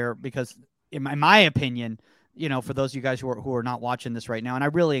right here, because in my opinion, you know, for those of you guys who are not watching this right now, and I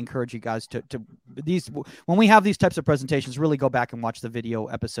really encourage you guys to when we have these types of presentations, really go back and watch the video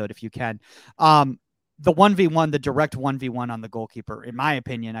episode if you can. The 1v1, the direct 1v1 on the goalkeeper, in my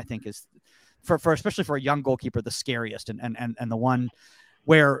opinion, I think is for especially for a young goalkeeper, the scariest and the one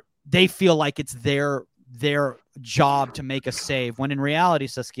where they feel like it's their job to make a save, when in reality,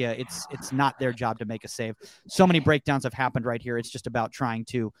 Saskia, it's not their job to make a save. So many breakdowns have happened right here. It's just about trying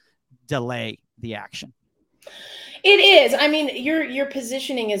to delay the action. It is. I mean, your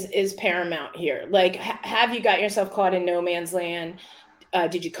positioning is paramount here. Like, have you got yourself caught in no man's land?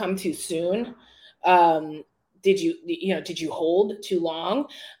 Did you come too soon? Did you hold too long?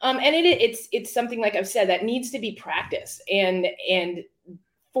 And it's something, like I've said, that needs to be practiced and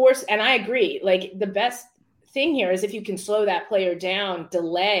force. And I agree. Like, the best thing here is if you can slow that player down,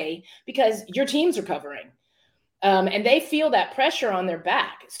 delay, because your team's recovering. And they feel that pressure on their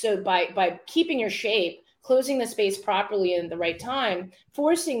back. So by keeping your shape, closing the space properly in the right time,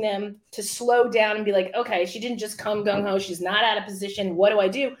 forcing them to slow down and be like, okay, she didn't just come gung-ho. She's not out of position.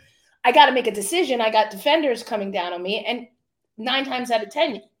 What do? I got to make a decision. I got defenders coming down on me. And 9 times out of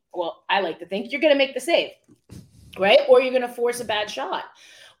 10, well, I like to think you're going to make the save, right? Or you're going to force a bad shot.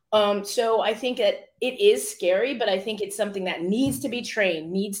 So I think that it is scary, but I think it's something that needs to be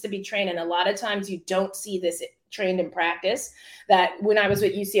trained. And a lot of times you don't see this trained in practice. That when I was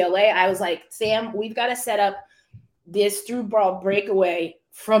with UCLA, I was like, Sam, we've got to set up this through ball breakaway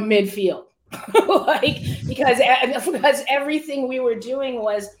from midfield. because everything we were doing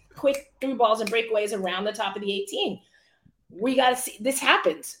was quick through balls and breakaways around the top of the 18. We got to see this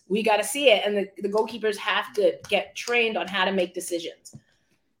happens. We got to see it. And the goalkeepers have to get trained on how to make decisions.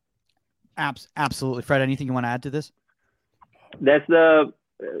 Absolutely. Fred, anything you want to add to this? That's the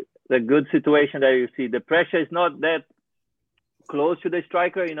good situation that you see. The pressure is not that close to the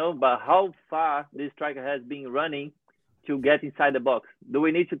striker, you know, but how far this striker has been running to get inside the box. Do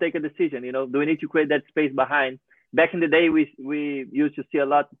we need to take a decision? You know, do we need to create that space behind? Back in the day, we used to see a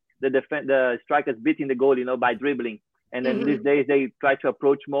lot the strikers beating the goal, you know, by dribbling. And then these days they try to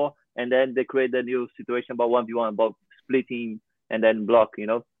approach more, and then they create the new situation about 1v1, about splitting and then block, you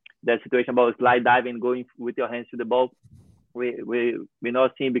know. That situation about slide diving, going with your hands to the ball. We're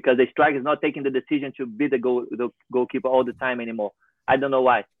not seeing, because the striker is not taking the decision to beat the goalkeeper all the time anymore. I don't know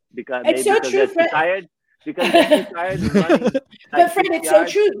why. Because they're too tired. Because they're too tired of running. But Fred, it's so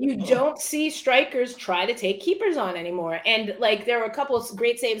true. You don't see strikers try to take keepers on anymore. And like, there were a couple of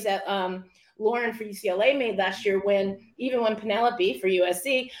great saves that Lauren for UCLA made last year, when Penelope for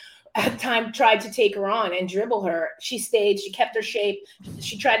USC at the time tried to take her on and dribble her. She stayed, she kept her shape.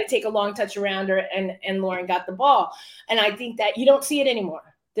 She tried to take a long touch around her, and Lauren got the ball. And I think that you don't see it anymore.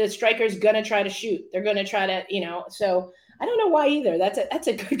 The striker's going to try to shoot. They're going to try to, you know, so I don't know why either. That's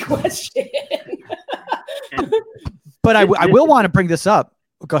a good question. But I will want to bring this up.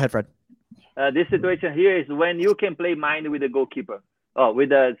 Go ahead, Fred. This situation here is when you can play mind with the goalkeeper. With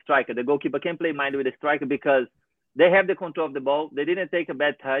the striker. The goalkeeper can play mind with the striker because they have the control of the ball. They didn't take a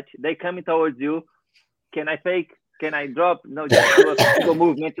bad touch. They coming towards you. Can I fake? Can I drop? No, just do a single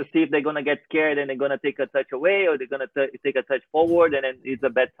movement to see if they're going to get scared and they're going to take a touch away, or they're going to take a touch forward, and then it's a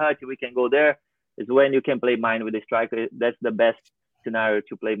bad touch. We can go there. It's when you can play mind with the striker. That's the best scenario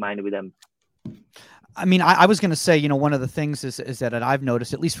to play mind with them. I mean, I was going to say, one of the things is that I've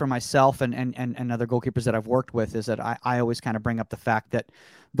noticed, at least for myself and other goalkeepers that I've worked with, is that I always kind of bring up the fact that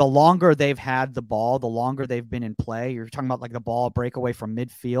the longer they've had the ball, the longer they've been in play. You're talking about like the ball breakaway from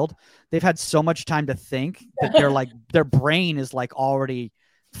midfield. They've had so much time to think that their brain is like already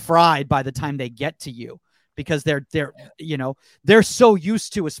fried by the time they get to you, because they're so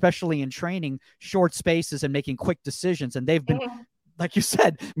used to, especially in training, short spaces and making quick decisions, and they've been. Like you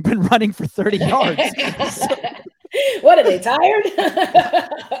said, been running for 30 yards. What, are they tired?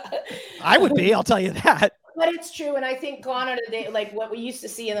 I would be, I'll tell you that. But it's true. And I think gone are the day, like what we used to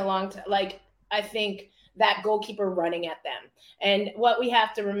see in the long time, like I think that goalkeeper running at them. And what we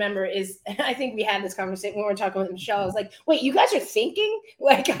have to remember is, I think we had this conversation when we were talking with Michelle. I was like, wait, you guys are thinking?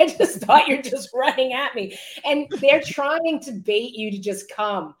 Like, I just thought you're just running at me. And they're trying to bait you to just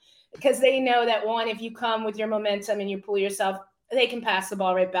come, because they know that, one, if you come with your momentum and you pull yourself, they can pass the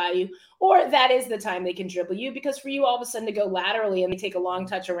ball right by you, or that is the time they can dribble you, because for you all of a sudden to go laterally and they take a long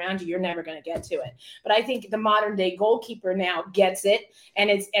touch around you, you're never going to get to it. But I think the modern day goalkeeper now gets it and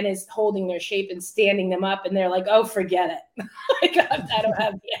is holding their shape and standing them up, and they're like, oh, forget it. I don't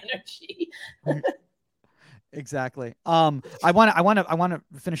have the energy. Exactly. I want to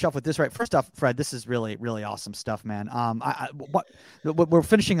finish off with this, right? First off, Fred, this is really, really awesome stuff, man. What we're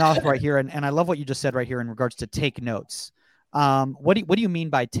finishing off right here, and I love what you just said right here in regards to take notes. What do you mean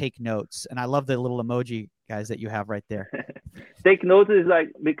by take notes? And I love the little emoji guys that you have right there. Take notes is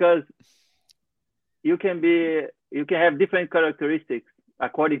like, because you can have different characteristics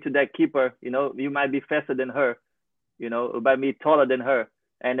according to that keeper. You might be faster than her, or might be taller than her,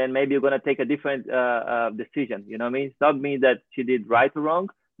 and then maybe you're gonna take a different decision. You know what I mean? It's not mean that she did right or wrong,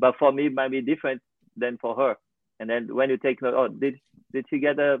 but for me it might be different than for her. And then when you take note, oh, did she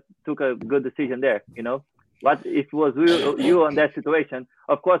took a good decision there? What if it was you on that situation?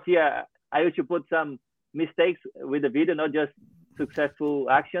 Of course, yeah, I used to put some mistakes with the video, not just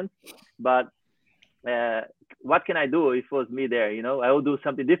successful actions. But what can I do if it was me there? I will do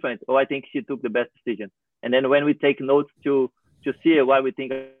something different. Or I think she took the best decision. And then when we take notes to see what we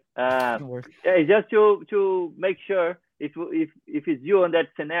think, it's just to make sure if it's you on that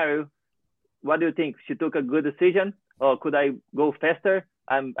scenario, what do you think? She took a good decision, or could I go faster?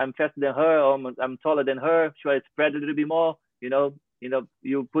 I'm faster than her, or I'm taller than her. Should I spread a little bit more?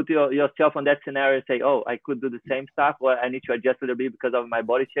 You put yourself on that scenario and say, oh, I could do the same stuff, or I need to adjust a little bit because of my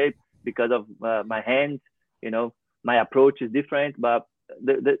body shape, because of my hands. My approach is different, but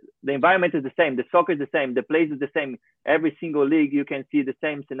the environment is the same. The soccer is the same. The place is the same. Every single league, you can see the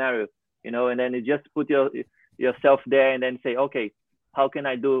same scenario, and then you just put yourself there and then say, okay, how can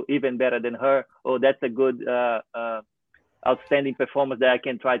I do even better than her? Oh, that's a good outstanding performance that I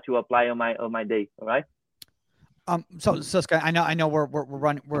can try to apply on my day. All right. So Siska, I know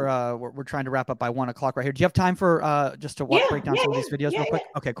we're trying to wrap up by 1:00 right here. Do you have time for just to break down some of these videos real quick?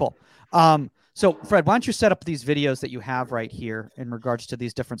 Okay, cool. So Fred, why don't you set up these videos that you have right here in regards to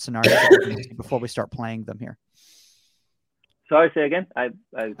these different scenarios that we're going to see before we start playing them here? Sorry, say again. I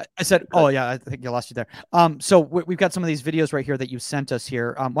said, oh yeah, I think I lost you there. So we've got some of these videos right here that you sent us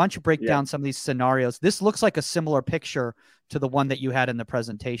here. Why don't you break down some of these scenarios? This looks like a similar picture to the one that you had in the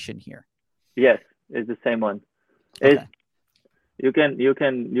presentation here. Yes, it's the same one. Okay. You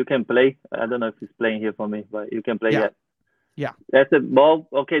can play. I don't know if it's playing here for me, but you can play that. Yeah. That's the ball.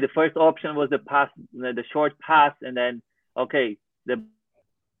 Okay, the first option was the pass, the short pass, and then the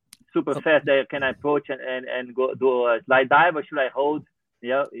super fast that can I approach and go do a slide dive, or should I hold?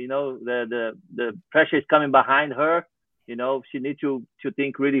 Yeah, the pressure is coming behind her. She needs to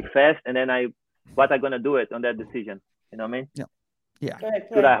think really fast, and then what I gonna do it on that decision. You know what I mean? Yeah. Yeah.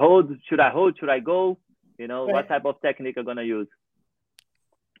 Should I hold? Should I go? What type of technique I'm gonna use?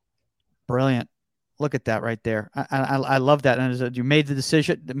 Brilliant. Look at that right there. I love that. And you made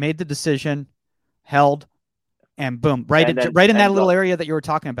the decision, held, and boom, right in that little area that you were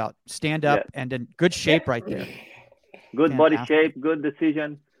talking about. Stand up and in good shape right there. Good body shape, good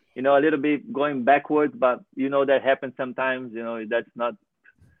decision. A little bit going backwards, but that happens sometimes. That's not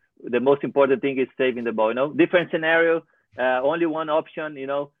the most important thing. Is saving the ball. Different scenario, only one option.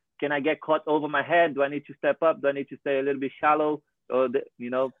 Can I get caught over my head? Do I need to step up? Do I need to stay a little bit shallow? Or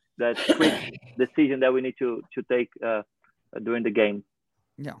that quick decision that we need to take during the game.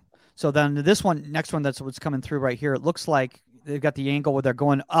 Yeah. So then next one, that's what's coming through right here. It looks like they've got the angle where they're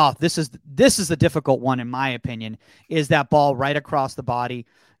going, oh, this is the difficult one, in my opinion, is that ball right across the body,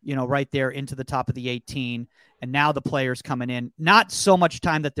 right there into the top of the 18. And now the player's coming in, not so much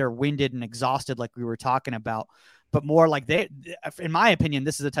time that they're winded and exhausted like we were talking about, but more like in my opinion,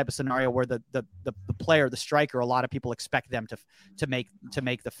 this is the type of scenario where the player, the striker, a lot of people expect them to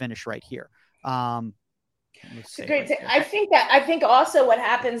make the finish right here. It's a great. I think also what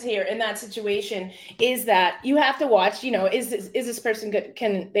happens here in that situation is that you have to watch. Is this person good?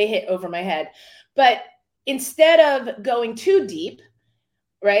 Can they hit over my head? But instead of going too deep,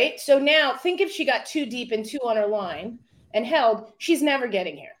 right? So now think if she got too deep and 2 on her line and held, she's never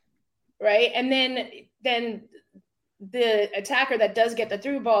getting here, right? And then the attacker that does get the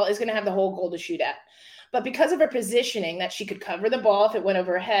through ball is going to have the whole goal to shoot at. But because of her positioning, that she could cover the ball if it went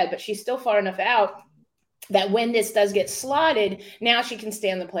over her head, but she's still far enough out that when this does get slotted, now she can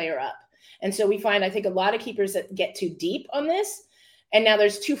stand the player up. And so we find, I think, a lot of keepers that get too deep on this, and now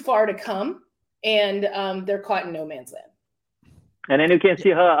there's too far to come, and they're caught in no man's land. And then you can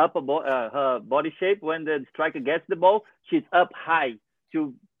see her her body shape when the striker gets the ball. She's up high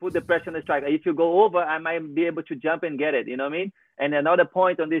to put the pressure on the striker. If you go over, I might be able to jump and get it. You know what I mean? And another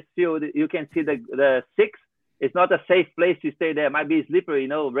point on this field, you can see the 6. It's not a safe place to stay there. It might be slippery,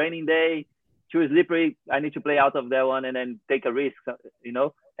 raining day, too slippery. I need to play out of that one and then take a risk,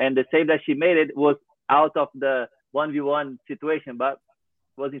 And the save that she made it was out of the 1v1 situation, but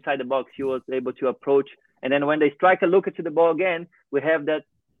was inside the box. She was able to approach. And then when the striker look at the ball again, we have that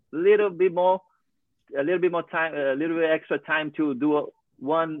a little bit time, a little bit extra time to do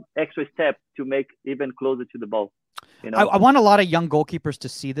one extra step to make even closer to the ball. I want a lot of young goalkeepers to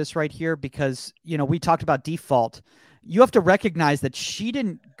see this right here because, we talked about default. You have to recognize that she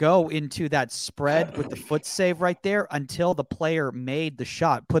didn't go into that spread with the foot save right there until the player made the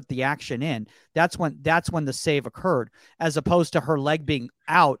shot, put the action in. That's when the save occurred, as opposed to her leg being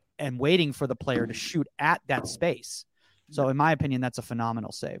out and waiting for the player to shoot at that space. So in my opinion, that's a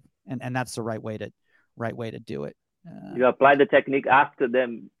phenomenal save. And that's the right way to do it. You apply the technique after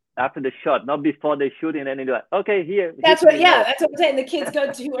the shot, not before they shoot, and then you do it. Okay, here. That's what I'm saying. The kids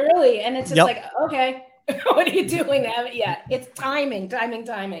go too early, and it's just like, okay, what are you doing? Yeah, it's timing.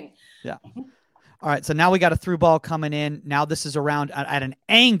 Yeah. All right, so now we got a through ball coming in. Now this is around at an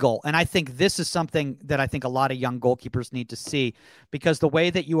angle, and I think this is something that I think a lot of young goalkeepers need to see, because the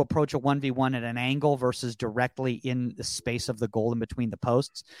way that you approach a 1v1 at an angle versus directly in the space of the goal in between the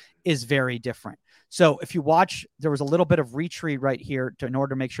posts is very different. So if you watch, there was a little bit of retreat right here in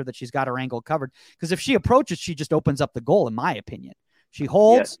order to make sure that she's got her angle covered, because if she approaches, she just opens up the goal, in my opinion. She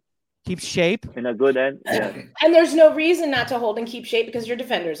holds, keeps shape. In a good end, yeah. And there's no reason not to hold and keep shape because your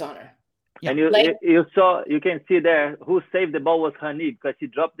defender's on her. Yeah. And you can see there who saved the ball was her knee, because she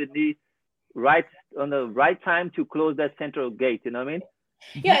dropped the knee right on the right time to close that central gate. You know what I mean?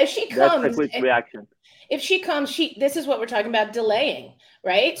 Yeah, if she comes, that's a quick reaction. If she comes, this is what we're talking about, delaying,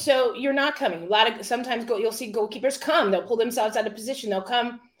 right? So you're not coming. Sometimes you'll see goalkeepers come. They'll pull themselves out of position. They'll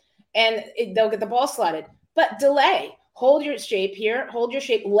come and they'll get the ball slotted. But delay. Hold your shape here. Hold your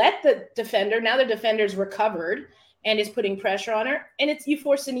shape. Let the defender. Now the defender's recovered and is putting pressure on her, and you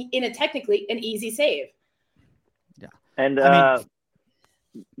force in a technically an easy save. Yeah, and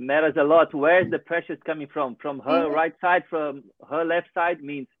matters a lot. Where's the pressure coming from? From her right side, from her left side,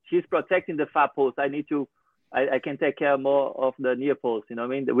 means she's protecting the far post. I can take care more of the near post. You know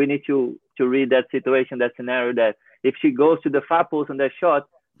what I mean? We need to read that situation, that scenario, that if she goes to the far post on that shot,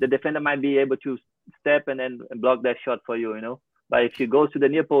 the defender might be able to step and then block that shot for you, But if she goes to the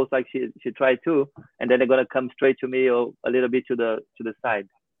near post like she tried to, and then they're gonna come straight to me or a little bit to the side.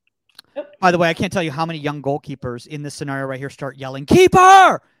 By the way, I can't tell you how many young goalkeepers in this scenario right here start yelling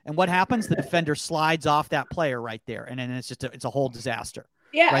 "keeper," and what happens? The defender slides off that player right there, and then it's a whole disaster.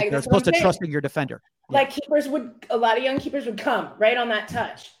 Yeah, right? They're supposed to trust in your defender. Like a lot of young keepers would come right on that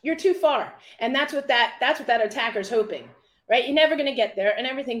touch. You're too far, and that's what that attacker's hoping, right? You're never gonna get there and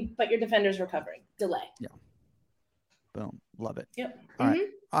everything, but your defender's recovering. Delay. Yeah. Boom. Love it. Yep. All right.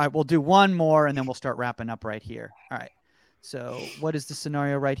 All right. We'll do one more and then we'll start wrapping up right here. All right. So what is the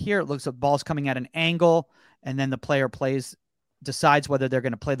scenario right here? It looks like the ball's coming at an angle, and then the player decides whether they're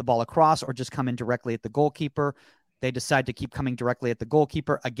going to play the ball across or just come in directly at the goalkeeper. They decide to keep coming directly at the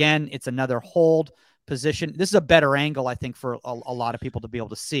goalkeeper. Again, it's another hold position. This is a better angle, I think, for a lot of people to be able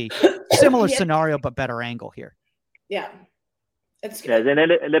to see. Similar scenario, but better angle here. Yeah. It's yes, and then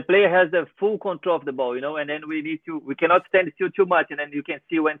the player has the full control of the ball, and then we cannot stand still too much, and then you can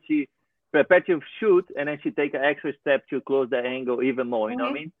see when she prepares to shoot, and then she take an extra step to close the angle even more. You know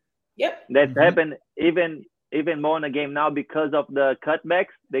what I mean? Yep. That's happened even more in the game now because of the cutbacks.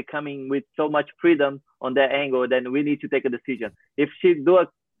 They coming with so much freedom on that angle. Then we need to take a decision. If she does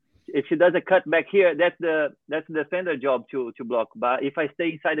a cutback here, that's the defender job to block. But if I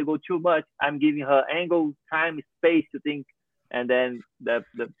stay inside the goal too much, I'm giving her angle, time, space to think. And then the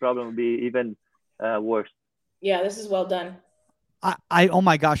problem will be even worse. Yeah, this is well done. Oh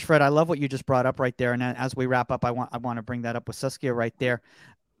my gosh, Fred, I love what you just brought up right there. And as we wrap up, I want to bring that up with Saskia right there.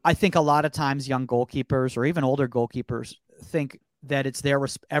 I think a lot of times young goalkeepers or even older goalkeepers think that it's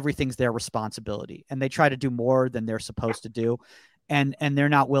everything's their responsibility, and they try to do more than they're supposed to do. And they're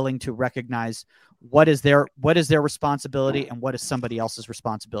not willing to recognize what is their responsibility and what is somebody else's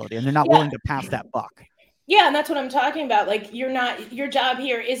responsibility. And they're not willing to pass that buck. Yeah, and that's what I'm talking about. Like, your job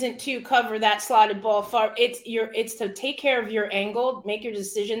here isn't to cover that slotted ball far. It's to take care of your angle, make your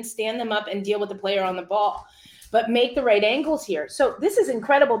decisions, stand them up, and deal with the player on the ball. But make the right angles here. So this is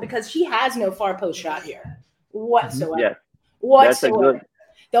incredible because she has no far post shot here whatsoever. Yes. Whatsoever.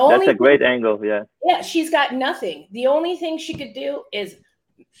 That's a great angle. Yeah. Yeah, she's got nothing. The only thing she could do is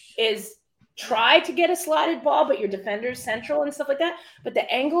try to get a slotted ball, but your defender's central and stuff like that. But the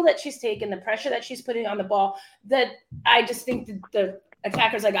angle that she's taken, the pressure that she's putting on the ball, that I just think the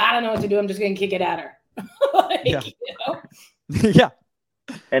attacker's like, I don't know what to do. I'm just going to kick it at her. Yeah. You know? Yeah.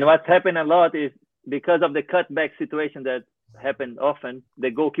 And what's happened a lot is because of the cutback situation that happened often,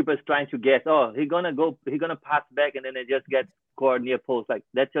 the goalkeeper's trying to guess, he's gonna pass back, and then they just get scored near post. Like,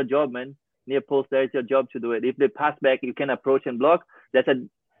 that's your job, man. Near post, that's your job to do it. If they pass back, you can approach and block. That's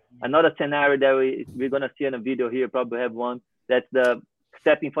another scenario that we're gonna see in a video here. Probably have one. That's the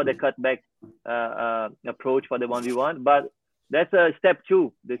stepping for the cutback approach for the 1v1. But that's a step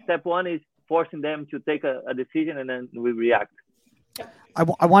 2. The step 1 is forcing them to take a decision, and then we react.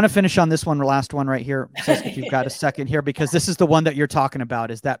 I want to finish on this last one right here, Cisco, if you've got a second here, because this is the one that you're talking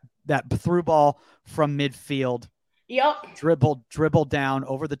about, is that through ball from midfield. Yep. Dribble down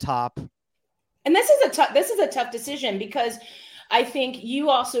over the top. And this is a tough decision, because I think you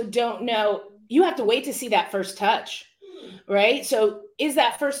also don't know. You have to wait to see that first touch, right? So is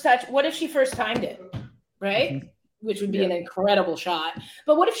that first touch? What if she first timed it, right? Mm-hmm. Which would be an incredible shot.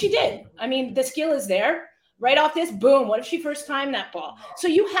 But what if she did? I mean, the skill is there. Right off this, boom. What if she first timed that ball? So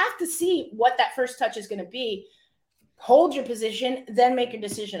you have to see what that first touch is going to be. Hold your position, then make your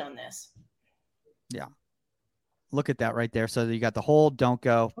decision on this. Yeah. Look at that right there. So you got the hold, don't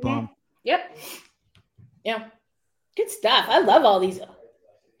go, boom. Yep. Yeah. Good stuff. I love all these. Just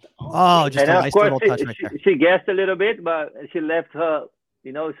a nice little touch right there. She guessed a little bit, but she left her,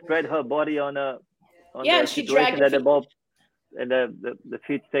 spread her body on the and she dragged that the ball, and the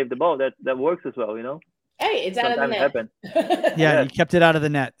feet saved the ball. That works as well, Hey, it's out of the net. Happen. Yeah, you kept it out of the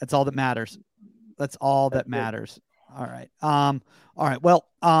net. That's all that matters. That's all that matters. All right. All right. Well,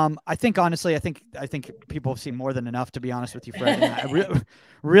 I think honestly, I think people have seen more than enough, to be honest with you, Fred. And I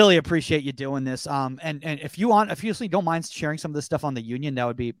really appreciate you doing this. And if you don't mind sharing some of this stuff on the Union, that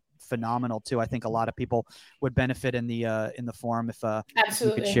would be phenomenal too. I think a lot of people would benefit in the forum if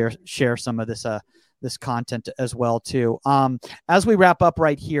you could share some of this content as well too. As we wrap up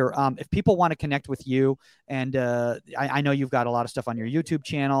right here, if people want to connect with you, and I know you've got a lot of stuff on your YouTube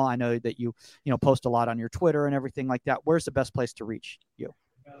channel. I know that you post a lot on your Twitter and everything like that. Where's the best place to reach you?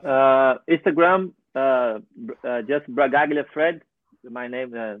 Instagram, just Bragaglia Fred. My name,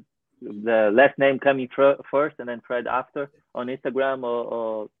 the last name coming first, and then Fred after, on Instagram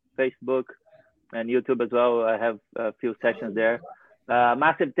or Facebook and YouTube as well. I have a few sessions there.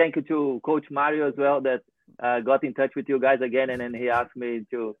 Massive thank you to Coach Mario as well, that got in touch with you guys again, and then he asked me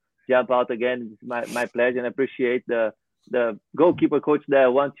to jump out again. It's my pleasure, and I appreciate the goalkeeper coach that I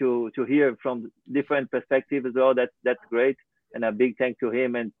want to hear from different perspectives as well. That's great, and a big thank to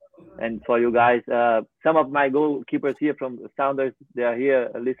him and for you guys. Some of my goalkeepers here from Sounders, they are here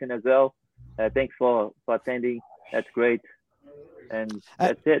listening as well. Thanks for attending. That's great, and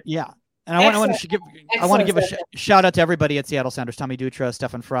that's it. Yeah. And I want to give a shout out to everybody at Seattle Sounders, Tommy Dutra,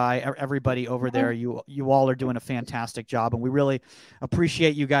 Stefan Fry, everybody over there. You all are doing a fantastic job, and we really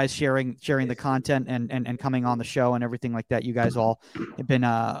appreciate you guys sharing the content and coming on the show and everything like that. You guys all have been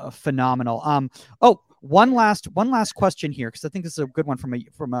phenomenal. One last question here, because I think this is a good one from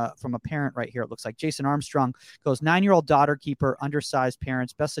a parent right here. It looks like Jason Armstrong goes, 9-year-old daughter keeper, undersized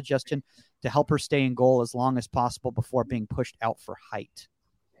parents. Best suggestion to help her stay in goal as long as possible before being pushed out for height.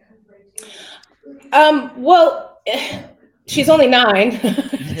 Well, she's only 9.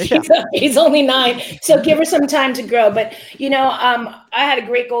 She's only 9, so give her some time to grow. But I had a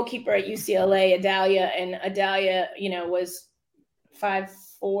great goalkeeper at UCLA, Adalia, and Adalia, was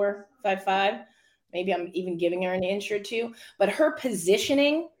 5'4", 5'5". Maybe I'm even giving her an inch or two. But her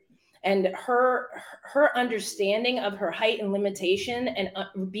positioning and her understanding of her height and limitation,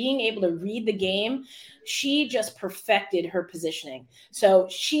 and being able to read the game, she just perfected her positioning. So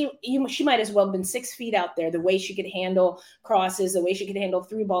she might as well have been 6 feet out there, the way she could handle crosses, the way she could handle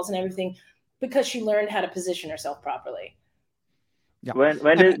through balls and everything, because she learned how to position herself properly. Yeah. When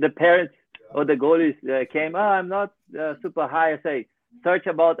the parents or the goalies came, I'm not super high, I say, search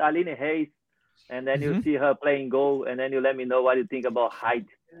about Aline Hayes, and then you see her playing goal, and then you let me know what you think about height.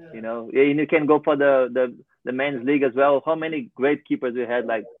 You know, and you can go for the men's league as well. How many great keepers we had,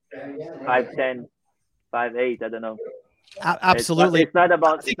 like 5'10", 5'8", I don't know. Absolutely. It's not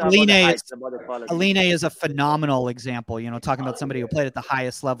about the height, is, it's about the quality. Aline is a phenomenal example, you know, talking about somebody who played at the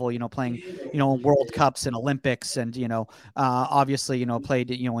highest level, you know, playing, you know, World Cups and Olympics and, you know, obviously, you know, played,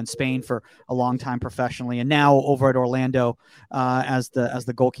 you know, in Spain for a long time professionally and now over at Orlando as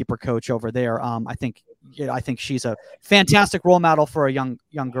the goalkeeper coach over there. I think she's a fantastic role model for a young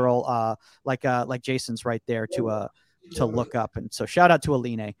girl like Jason's right there to look up. And so shout out to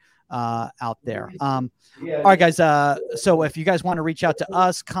Aline out there. All right, guys. So if you guys want to reach out to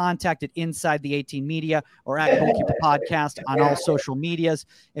us, contact at Inside the 18 Media or at Goalkeeper Podcast on all social medias.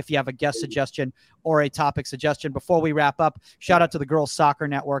 If you have a guest suggestion or a topic suggestion, before we wrap up, shout out to the Girls Soccer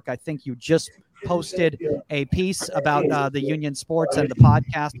Network. I think you just posted a piece about the Union Sports and the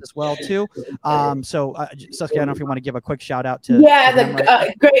podcast as well too. So Saskia, I don't know if you want to give a quick shout out to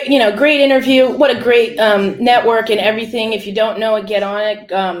great interview. What a great network and everything. If you don't know it, get on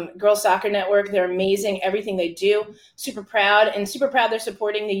it. Girls Soccer Network, they're amazing. Everything they do, super proud they're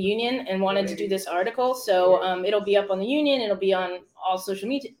supporting the Union and wanted to do this article. So it'll be up on the Union. It'll be on all social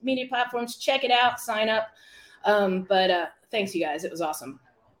media platforms. Check it out, sign up. But thanks you guys. It was awesome.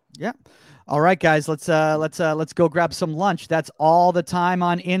 Yeah. All right, guys, let's go grab some lunch. That's all the time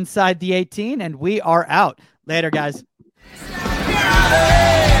on Inside the 18, and we are out. Later, guys.